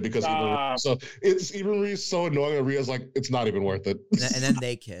walks away because Eva Marie's so annoying and Rhea's like, it's not even worth it. And then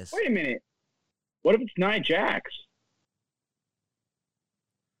they kiss. Wait a minute. What if it's Nia Jax?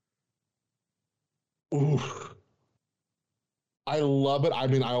 Ooh. I love it. I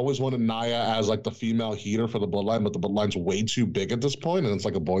mean, I always wanted Nia as like the female heater for the Bloodline, but the Bloodline's way too big at this point, and it's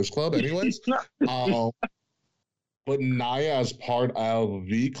like a boys' club, anyways. But Nia as part of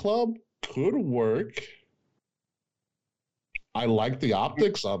V Club could work. I like the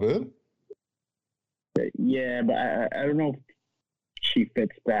optics of it. Yeah, but I don't know if she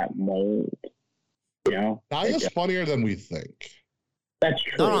fits that mold. You know, Nia's funnier than we think. That's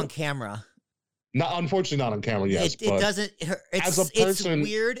true. Not on camera. Not, unfortunately, not on camera. Yes, it doesn't. as a person, it's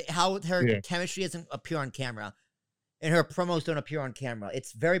weird how her chemistry doesn't appear on camera, and her promos don't appear on camera.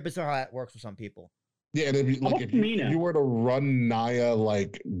 It's very bizarre how that works for some people. Yeah, and if you were to run Nia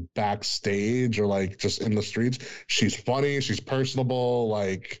like backstage or like just in the streets, she's funny, she's personable,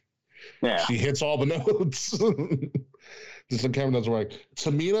 like she hits all the notes. Just the camera doesn't work.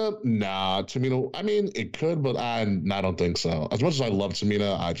 Tamina, nah. Tamina, I mean, it could, but I don't think so. As much as I love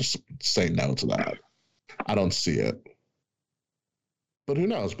Tamina, I just say no to that. I don't see it. But who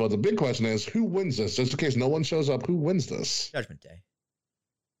knows? But the big question is, who wins this? Just in case no one shows up, who wins this? Judgment Day.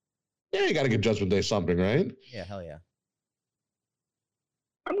 Yeah, you got to get Judgment Day something, right? Yeah, hell yeah.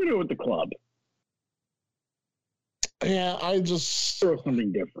 I'm going to go with the club. Yeah, I just throw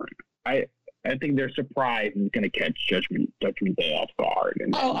something different. I think their surprise is going to catch Judgment Day off guard.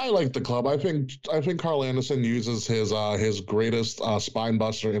 And I like the club. I think Carl Anderson uses his greatest spine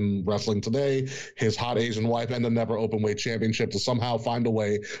buster in wrestling today, his hot Asian wife, and the never open weight championship to somehow find a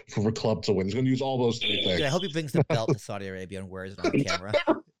way for the club to win. He's going to use all those three things. Yeah, I hope he brings the belt to Saudi Arabia and wears it on camera.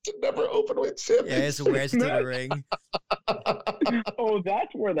 Never open weight championship. Yeah, he wears it to the ring. Oh,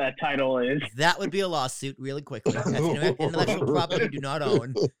 that's where that title is. That would be a lawsuit really quickly. That's intellectual property you do not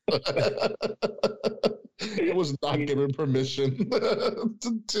own. It was not given permission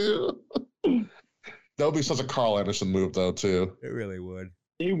to do. That would be such a Carl Anderson move, though, too. It really would.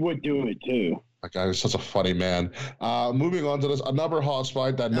 He would do it, too. That guy is such a funny man. Moving on to this, another Hoss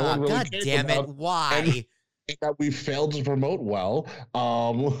fight that no one really God damn it, why? And that we failed to promote well.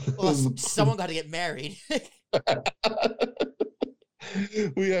 Well, someone got to get married.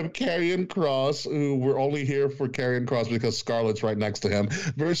 We have Karrion Kross, who we're only here for Karrion Kross because Scarlett's right next to him,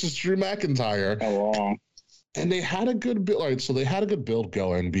 versus Drew McIntyre. Oh, and they had a good build. All right, so they had a good build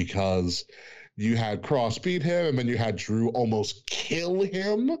going because you had Kross beat him, and then you had Drew almost kill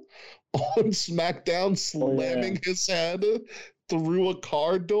him on SmackDown, slamming his head through a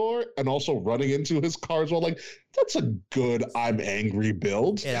car door and also running into his car as well. Like, that's a good I'm angry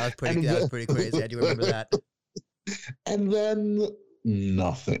build. Yeah, that was pretty crazy. I do remember that. And then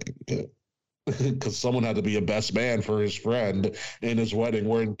nothing. Because someone had to be a best man for his friend in his wedding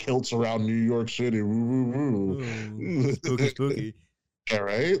wearing kilts around New York City. Ooh, spooky. All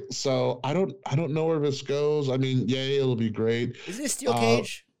right. So I don't know where this goes. I mean, yay, it'll be great. Is it a steel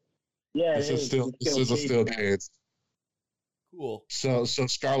cage? Yeah, this is a steel cage. Cool. So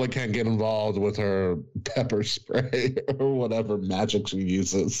Scarlett can't get involved with her pepper spray or whatever magic she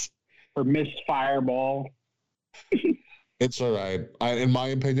uses. Her missed fireball. It's all right. In my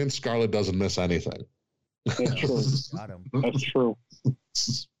opinion, Scarlett doesn't miss anything. That's true. Got him. That's true.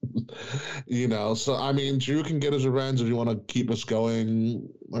 You know, so I mean, Drew can get his revenge if you want to keep us going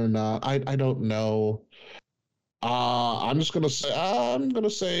or not. I don't know. I'm gonna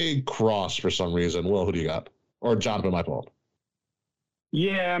say Kross for some reason. Will, who do you got? Or Jonathan, my fault.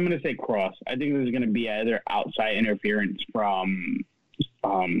 Yeah, I'm gonna say Kross. I think there's gonna be either outside interference from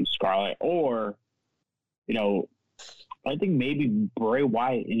Scarlett, or I think maybe Bray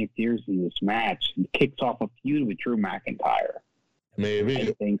Wyatt interferes in this match and kicks off a feud with Drew McIntyre.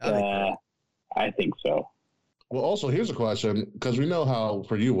 Maybe. I think so. Well, also here's a question, because we know how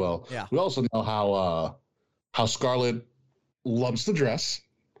for you, Will. Yeah. We also know how Scarlett loves to dress.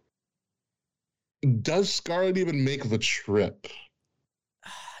 Does Scarlett even make the trip?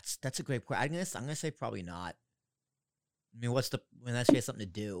 That's a great question. I'm gonna say probably not. I mean, unless she has something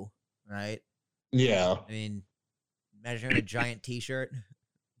to do, right? Yeah. I mean, imagine her in a giant T-shirt.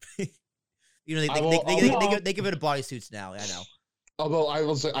 They give it a bodysuits now. I know. Although I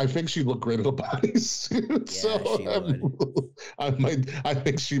will say, I think she'd look great in a bodysuit. Yeah, she would. I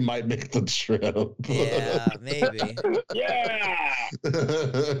think she might make the trip. Yeah, maybe. Yeah.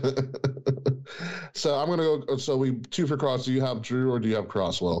 So I'm gonna go. So we 2 for Kross. Do you have Drew or do you have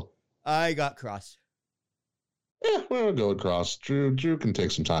Kross? Will? I got Kross. Yeah, we're gonna go with Kross. Drew can take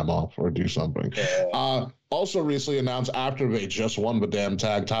some time off or do something. Also recently announced after they just won the damn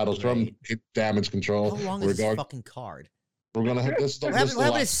tag titles from Damage Control. How long is this fucking card? We're gonna have this. What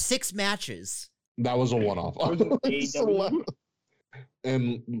happened to 6 matches? That was a one-off.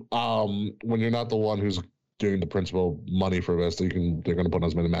 And when you're not the one who's doing the principal money for this. They're going to put on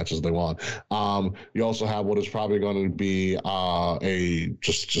as many matches as they want. You also have what is probably going to be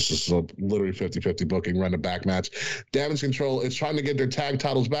just a literally 50-50 booking, run it back match. Damage Control is trying to get their tag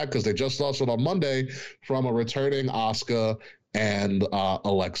titles back because they just lost it on Monday from a returning Asuka and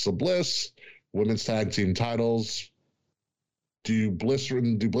Alexa Bliss. Women's tag team titles. Do Bliss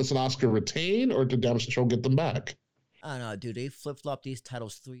and Asuka retain, or did Damage Control get them back? I don't know, dude. They flip-flopped these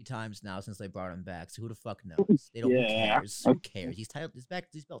titles 3 times now since they brought them back. So who the fuck knows? They don't. Who cares? Who cares?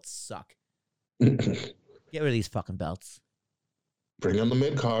 These belts suck. Get rid of these fucking belts. Bring on the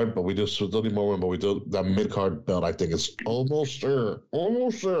mid card, but we just still need more women. But we do that mid card belt. I think is almost there.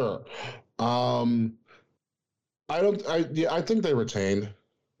 I think they retain.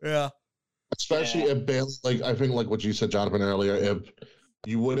 Yeah. Especially if Bayley, I think what you said, Jonathan, earlier, if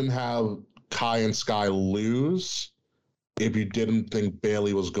you wouldn't have Kai and Sky lose if you didn't think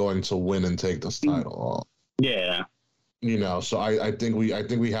Bayley was going to win and take this title. Yeah. So I think we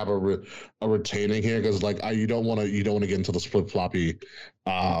have a retaining here because you don't want to get into this flip floppy,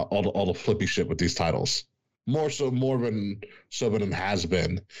 all the flippy shit with these titles. More than it has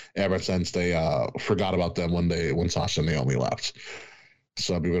been ever since they forgot about them when Sasha and Naomi left.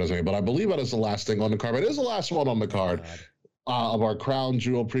 So but I believe that is the last thing on the card. But it is the last one on the card of our Crown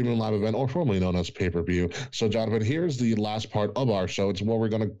Jewel Premium Live event, or formerly known as pay-per-view. So, Jonathan, here's the last part of our show. It's where we're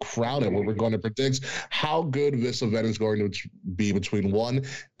going to crown it, where we're going to predict how good this event is going to be between 1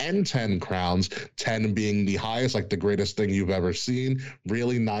 and 10 crowns, 10 being the highest, the greatest thing you've ever seen.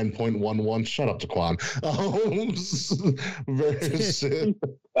 Really, 9.11. Shut up, Taquan. Versus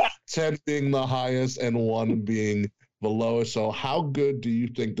 10 being the highest and 1 being the lowest. So how good do you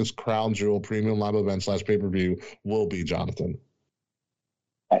think this Crown Jewel Premium Live event / pay-per-view will be, Jonathan?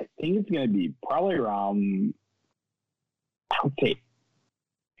 I think it's going to be probably around, I would say,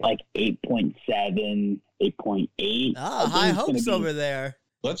 8.7, 8.8. Oh, high hopes over there.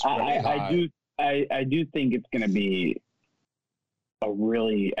 That's high. I do think it's going to be a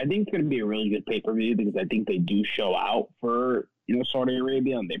really good pay-per-view because I think they do show out for, Saudi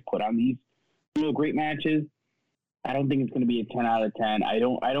Arabia, and they put on these great matches. I don't think it's going to be a 10 out of 10. I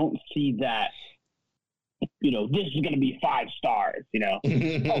don't see that, this is going to be 5 stars, Oh,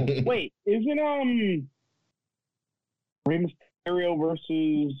 wait, isn't Rey Mysterio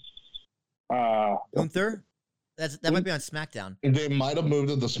versus Gunther? That might be on SmackDown. They might have moved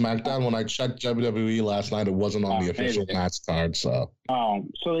it to SmackDown. When I checked WWE last night, it wasn't on the official match card, so.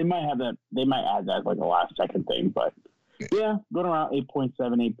 So they might have that. They might add that as a last second thing, but yeah, going around 8.7,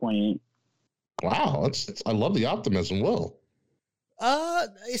 8.8. Wow, I love the optimism, Will.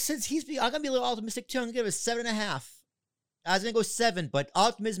 Since I'm gonna be a little optimistic too. I'm gonna give it 7.5. I was gonna go 7, but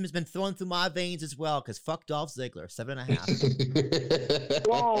optimism has been thrown through my veins as well. Because fuck Dolph Ziggler, 7.5.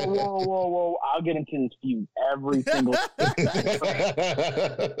 Whoa! I'll get into this feud every single.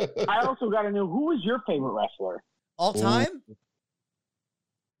 I also got to know who is your favorite wrestler all time.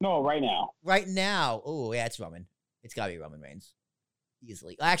 No, right now. Right now, oh yeah, it's Roman. It's gotta be Roman Reigns.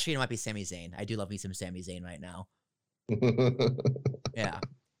 Easily. Actually, it might be Sami Zayn. I do love me some Sami Zayn right now. Yeah.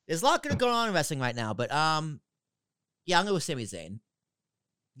 There's a lot going on in wrestling right now, but yeah, I'm going to go with Sami Zayn.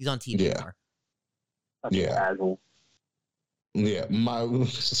 He's on TV more. Yeah. Yeah,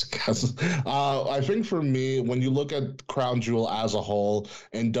 I think for me, when you look at Crown Jewel as a whole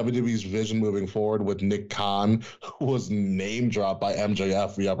and WWE's vision moving forward with Nick Khan, who was name dropped by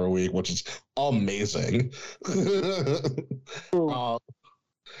MJF the other week, which is amazing. Yeah,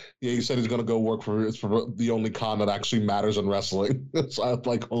 he said he's going to go work for the only con that actually matters in wrestling. So I'm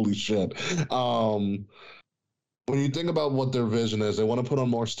like, holy shit. When you think about what their vision is, they want to put on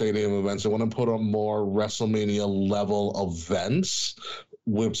more stadium events. They want to put on more WrestleMania level events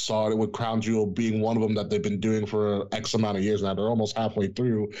with Crown Jewel being one of them that they've been doing for X amount of years now. They're almost halfway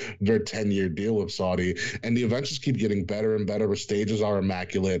through their 10-year deal with Saudi. And the events just keep getting better and better. The stages are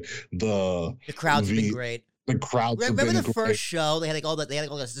immaculate. The crowds have been great. The crowds Remember the first show? They had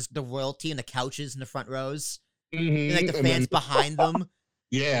the royalty and the couches in the front rows. Mm-hmm. And the fans behind them.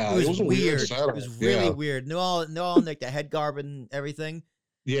 Yeah, it was weird. It was really weird. They're all in the head garb and everything.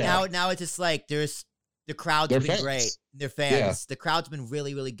 Yeah. Now it's just the crowds have been great. They're fans. Yeah. The crowd's been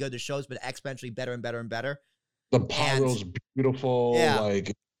really, really good. The show's been exponentially better and better and better. The pyro's beautiful. Yeah.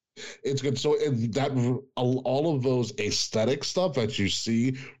 It's good. So all of those aesthetic stuff that you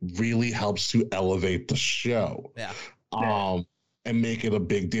see really helps to elevate the show. Yeah. And make it a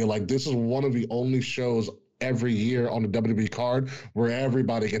big deal. This is one of the only shows every year on the WWE card where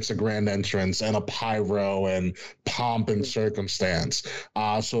everybody gets a grand entrance and a pyro and pomp and circumstance.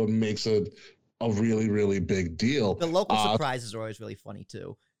 So it makes it a really, really big deal. The local surprises are always really funny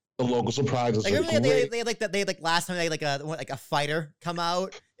too. The local surprises. Like, remember they had like that. They had like last time they had like a fighter come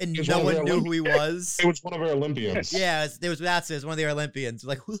out and no one knew who he was. It was one of our Olympians. Yeah, it was one of their Olympians.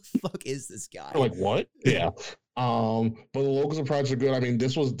 Like, who the fuck is this guy? We're like, what? Yeah. But the local surprises are good. I mean,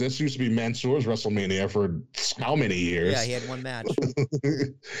 this used to be Mansoor's WrestleMania for how many years? Yeah, he had one match.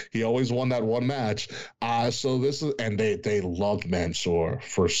 He always won that one match. So this is, and they loved Mansoor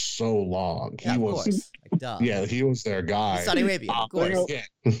for so long. Yeah, he of was, course. Like, duh. yeah, he was their guy. Saudi Arabia, of course. Yeah.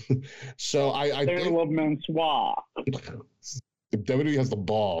 So I they think love Mansoor. WWE has the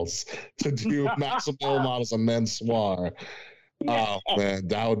balls to do Maximo Models and Mansoor. Oh man,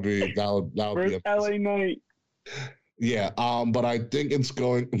 that would be First LA Knight. Yeah, but I think it's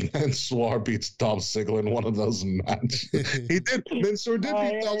going. Mansoor beats Dolph Ziggler in one of those matches. He did. Mansoor did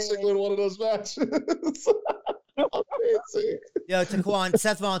beat Dolph Ziggler in one of those matches. Amazing. Yo, Taquan,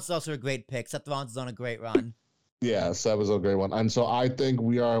 Seth Rollins is also a great pick. Seth Rollins is on a great run. Yeah, Seth is a great one, and so I think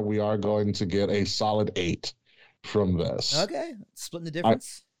we are going to get a solid 8 from this. Okay, splitting the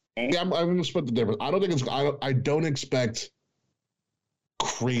difference. I'm going to split the difference. I don't think it's. I don't expect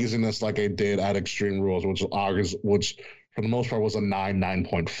craziness like I did at Extreme Rules, which for the most part was a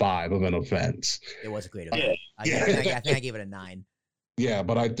 9.5 of an event. It was a great event. Yeah. I think I gave it a 9. Yeah,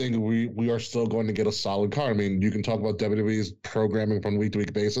 but I think we are still going to get a solid card. I mean, you can talk about WWE's programming from week to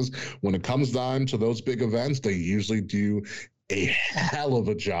week basis. When it comes down to those big events, they usually do a hell of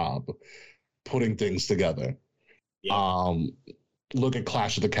a job putting things together. Yeah. Look at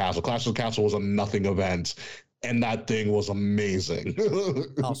Clash of the Castle. Clash of the Castle was a nothing event, and that thing was amazing.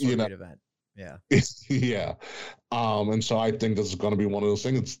 Also a great event. Yeah. Yeah. And so I think this is going to be one of those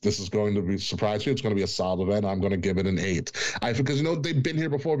things. This is going to be surprise you. It's going to be a solid event. I'm going to give it an 8. Because they've been here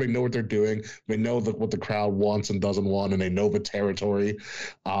before. They know what they're doing. They know what the crowd wants and doesn't want, and they know the territory.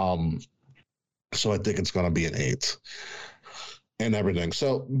 So I think it's going to be an 8. And everything.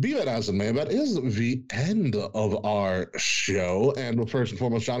 So be that as it may, that is the end of our show. And first and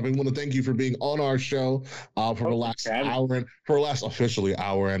foremost, Jonathan, we want to thank you for being on our show for the last officially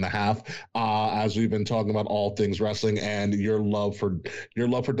hour and a half, as we've been talking about all things wrestling and your love for Dolph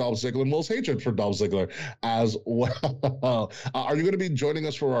Ziggler and Will's hatred for Dolph Ziggler as well. Are you going to be joining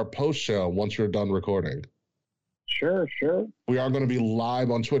us for our post show once you're done recording? Sure. We are going to be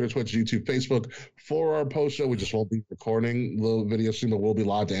live on Twitter, Twitch, YouTube, Facebook for our post show. We just won't be recording the video soon, but we'll be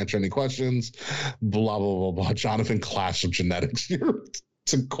live to answer any questions. Blah, blah, blah, blah. Jonathan, Clash of Genetics.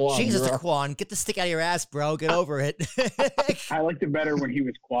 Taquan. Jesus, Taquan, get the stick out of your ass, bro. Get over it. I liked it better when he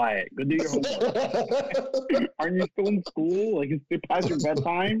was quiet. Go do your homework. Aren't you still in school? Like, is it past your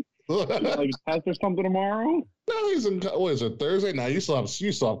bedtime? Like, test or something tomorrow? No, he's in. What is it? Thursday? No, you still have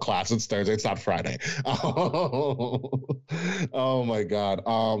class. It's Thursday. It's not Friday. Oh my God.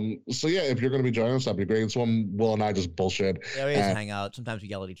 So yeah, if you're going to be joining us, that'd be great. It's when Will and I just bullshit. Yeah, we just hang out. Sometimes we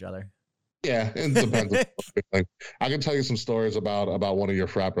yell at each other. Yeah, it depends. I can tell you some stories about one of your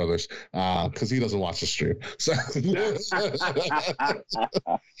frat brothers because he doesn't watch the stream. So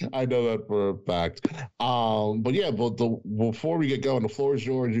I know that for a fact. But yeah, before we get going, the floor is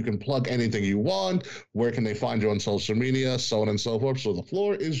yours. You can plug anything you want. Where can they find you on social media, so on and so forth? So the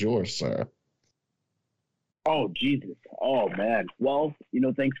floor is yours, sir. Oh, Jesus. Oh, man. Well,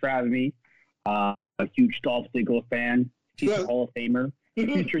 thanks for having me. A huge Dolph Ziggler fan. He's a Hall of Famer.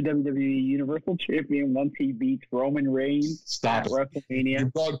 Future WWE Universal Champion once he beats Roman Reigns at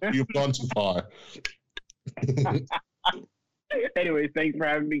WrestleMania. You've gone too far. Anyways, thanks for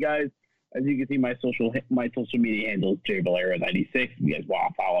having me, guys. As you can see, my social media handle is jvalera96. If you guys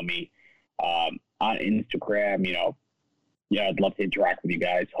want to follow me on Instagram, I'd love to interact with you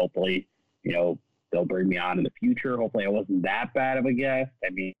guys. Hopefully, they'll bring me on in the future. Hopefully, I wasn't that bad of a guest. I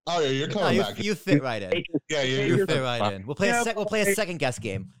mean, oh yeah, you're coming back. You fit right in. Yeah, you fit right in. We'll play a second guest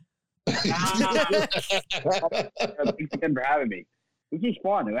game. Thanks again for having me. This was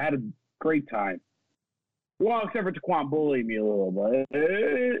fun. I had a great time. Well, except for Taquan bullying me a little, but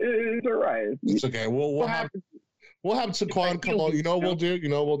it's all right. It's okay. We'll have Taquan come on. We'll do.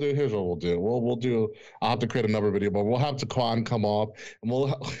 Here's what we'll do. I'll have to create another video, but we'll have Taquan come off, and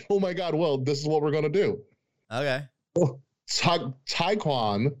oh my God, Will, this is what we're gonna do. Okay.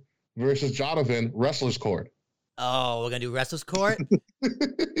 Taquan versus Jonathan, Wrestler's Court. Oh, we're gonna do Wrestler's Court.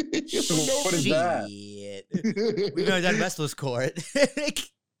 What is that? We've never done Wrestler's Court.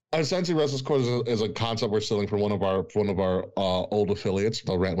 Essentially, Wrestler's Court is a concept we're stealing from one of our old affiliates,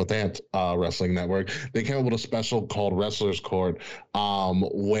 the Rant with Ant Wrestling Network. They came up with a special called Wrestler's Court,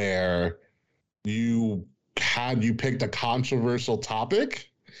 where you picked a controversial topic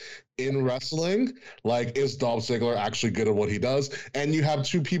in wrestling, like, is Dolph Ziggler actually good at what he does? And you have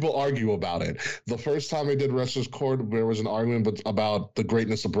two people argue about it. The first time I did Wrestler's Court, there was an argument about the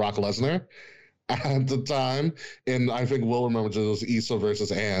greatness of Brock Lesnar at the time, and I think Will remembers it was Issa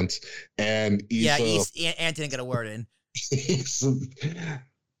versus Ant, and Ant didn't get a word in.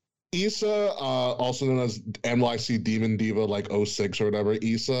 Issa, also known as NYC Demon Diva, like 06 or whatever,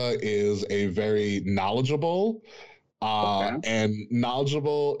 Issa is a very knowledgeable and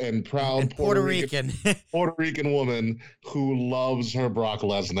proud and Puerto Rican Puerto Rican woman who loves her Brock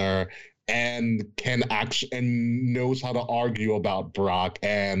Lesnar and can actually and knows how to argue about Brock,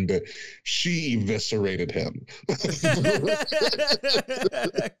 and she eviscerated him.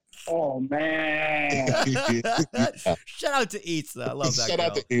 Oh man! Shout out to Issa. I love that. Shout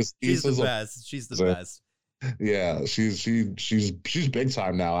out to Issa. She's the best. She's the best. Yeah, she's big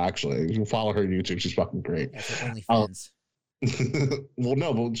time now. Actually, you can follow her on YouTube. She's fucking great. That's her OnlyFans. Well,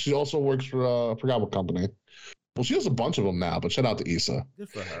 no, but she also works for I forgot what company. Well, she has a bunch of them now, but shout out to Issa. Good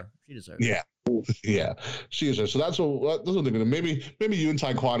for her. She deserves it. Yeah, she is her. So that's what they're gonna. Maybe you and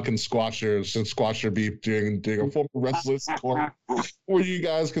Taekwon can squash your beef doing a former wrestler's court, where you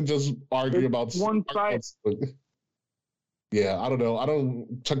guys can just argue about one side. Yeah, I don't know.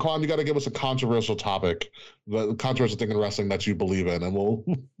 Taekwon, you got to give us a controversial topic, the controversial thing in wrestling that you believe in, and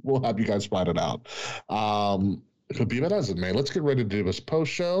we'll have you guys find it out. But be that as it may, let's get ready to do this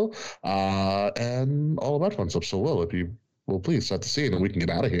post show and all of that fun stuff. So, Will, if you will please set the scene and we can get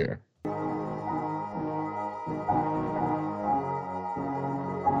out of here.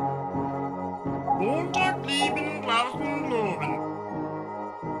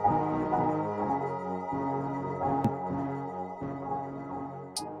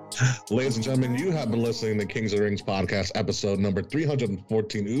 Ladies and gentlemen, you have been listening to Kings of the Rings podcast, episode number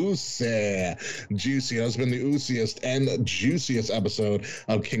 314. Juicy. That's been the oosiest and juiciest episode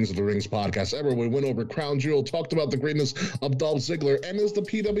of Kings of the Rings podcast ever. We went over Crown Jewel, talked about the greatness of Dolph Ziggler, and is the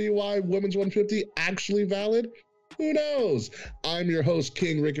PWI Women's 150 actually valid? Who knows? I'm your host,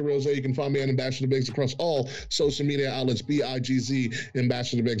 King Ricky Rose. You can find me on Ambassador Biggs across all social media outlets, BIGZ,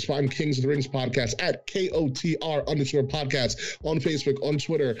 Ambassador Biggs. Find Kings of the Rings podcast at KOTR_podcast on Facebook, on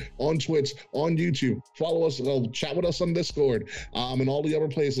Twitter, on Twitch, on YouTube. Follow us, chat with us on Discord, and all the other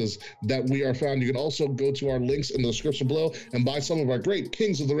places that we are found. You can also go to our links in the description below and buy some of our great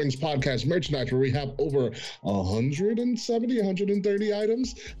Kings of the Rings podcast merchandise, where we have over 130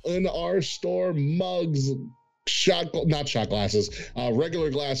 items in our store. Mugs, not shot glasses,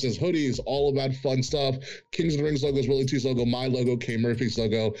 regular glasses, hoodies, all of that fun stuff. Kings of the Rings logos, Willie T's logo, my logo, K Murphy's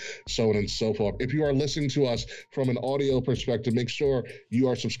logo, so on and so forth. If you are listening to us from an audio perspective, make sure you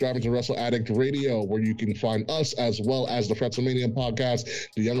are subscribing to Wrestle Addict Radio, where you can find us as well as the Fretzelmania podcast,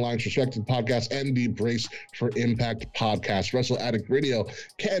 the Young Lions Perspective podcast, and the Brace for Impact podcast. Wrestle Addict Radio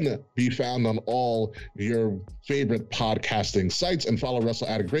can be found on all your favorite podcasting sites, and follow Wrestle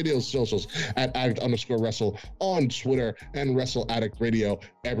Addict Radio's socials at addict_wrestle on Twitter, and Wrestle Addict Radio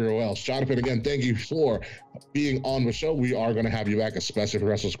everywhere else. Jonathan, again, thank you for being on the show. We are going to have you back, especially for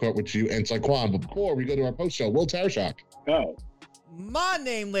Wrestler's Court with you and Taekwon. But before we go to our post show, Will Tarashak. Oh. My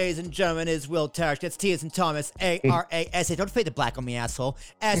name, ladies and gentlemen, is Will Tarashak. That's T as in Thomas, A-R-A-S-H. Don't fade the black on me, asshole.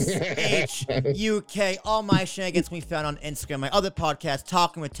 S-H-U-K. All my shenanigans can be found on Instagram. My other podcast,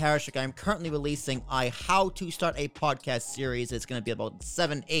 Talking with Tarashak. I'm currently releasing a How to Start a Podcast series. It's going to be about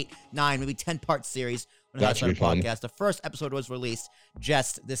 7, 8, 9, maybe 10-part series. That should be fun. Podcast. The first episode was released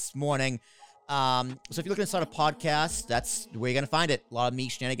just this morning. So if you're looking to start a podcast, that's where you're going to find it. A lot of me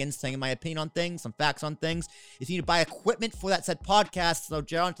shenanigans, saying my opinion on things, some facts on things. If you need to buy equipment for that said podcast, so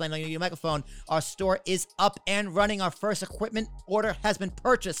Gerald, I know you need a microphone, our store is up and running. Our first equipment order has been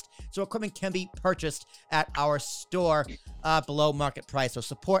purchased. So equipment can be purchased at our store below market price. So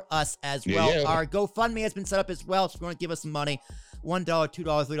support us as well. Yeah. Our GoFundMe has been set up as well. So if you want to give us some money, $1, $2,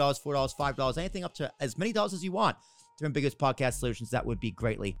 $3, $4, $5, anything up to as many dollars as you want. Different biggest podcast solutions, that would be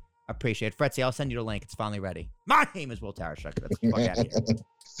greatly appreciated. Fretzy, I'll send you the link. It's finally ready. My name is Will Tarashak. Let's fuck out of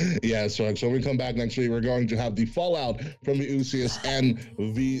here. Yeah, so when we come back next week, we're going to have the fallout from the oosiest and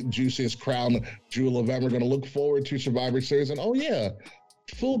the juiciest Crown Jewel event. We're going to look forward to Survivor Series, and oh yeah,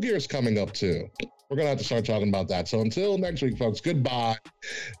 Full Gear's coming up too. We're going to have to start talking about that. So until next week, folks, goodbye,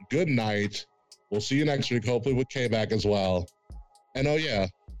 good night. We'll see you next week, hopefully with K back as well. And oh yeah,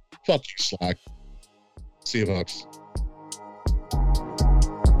 fuck you, Slack. See you, folks.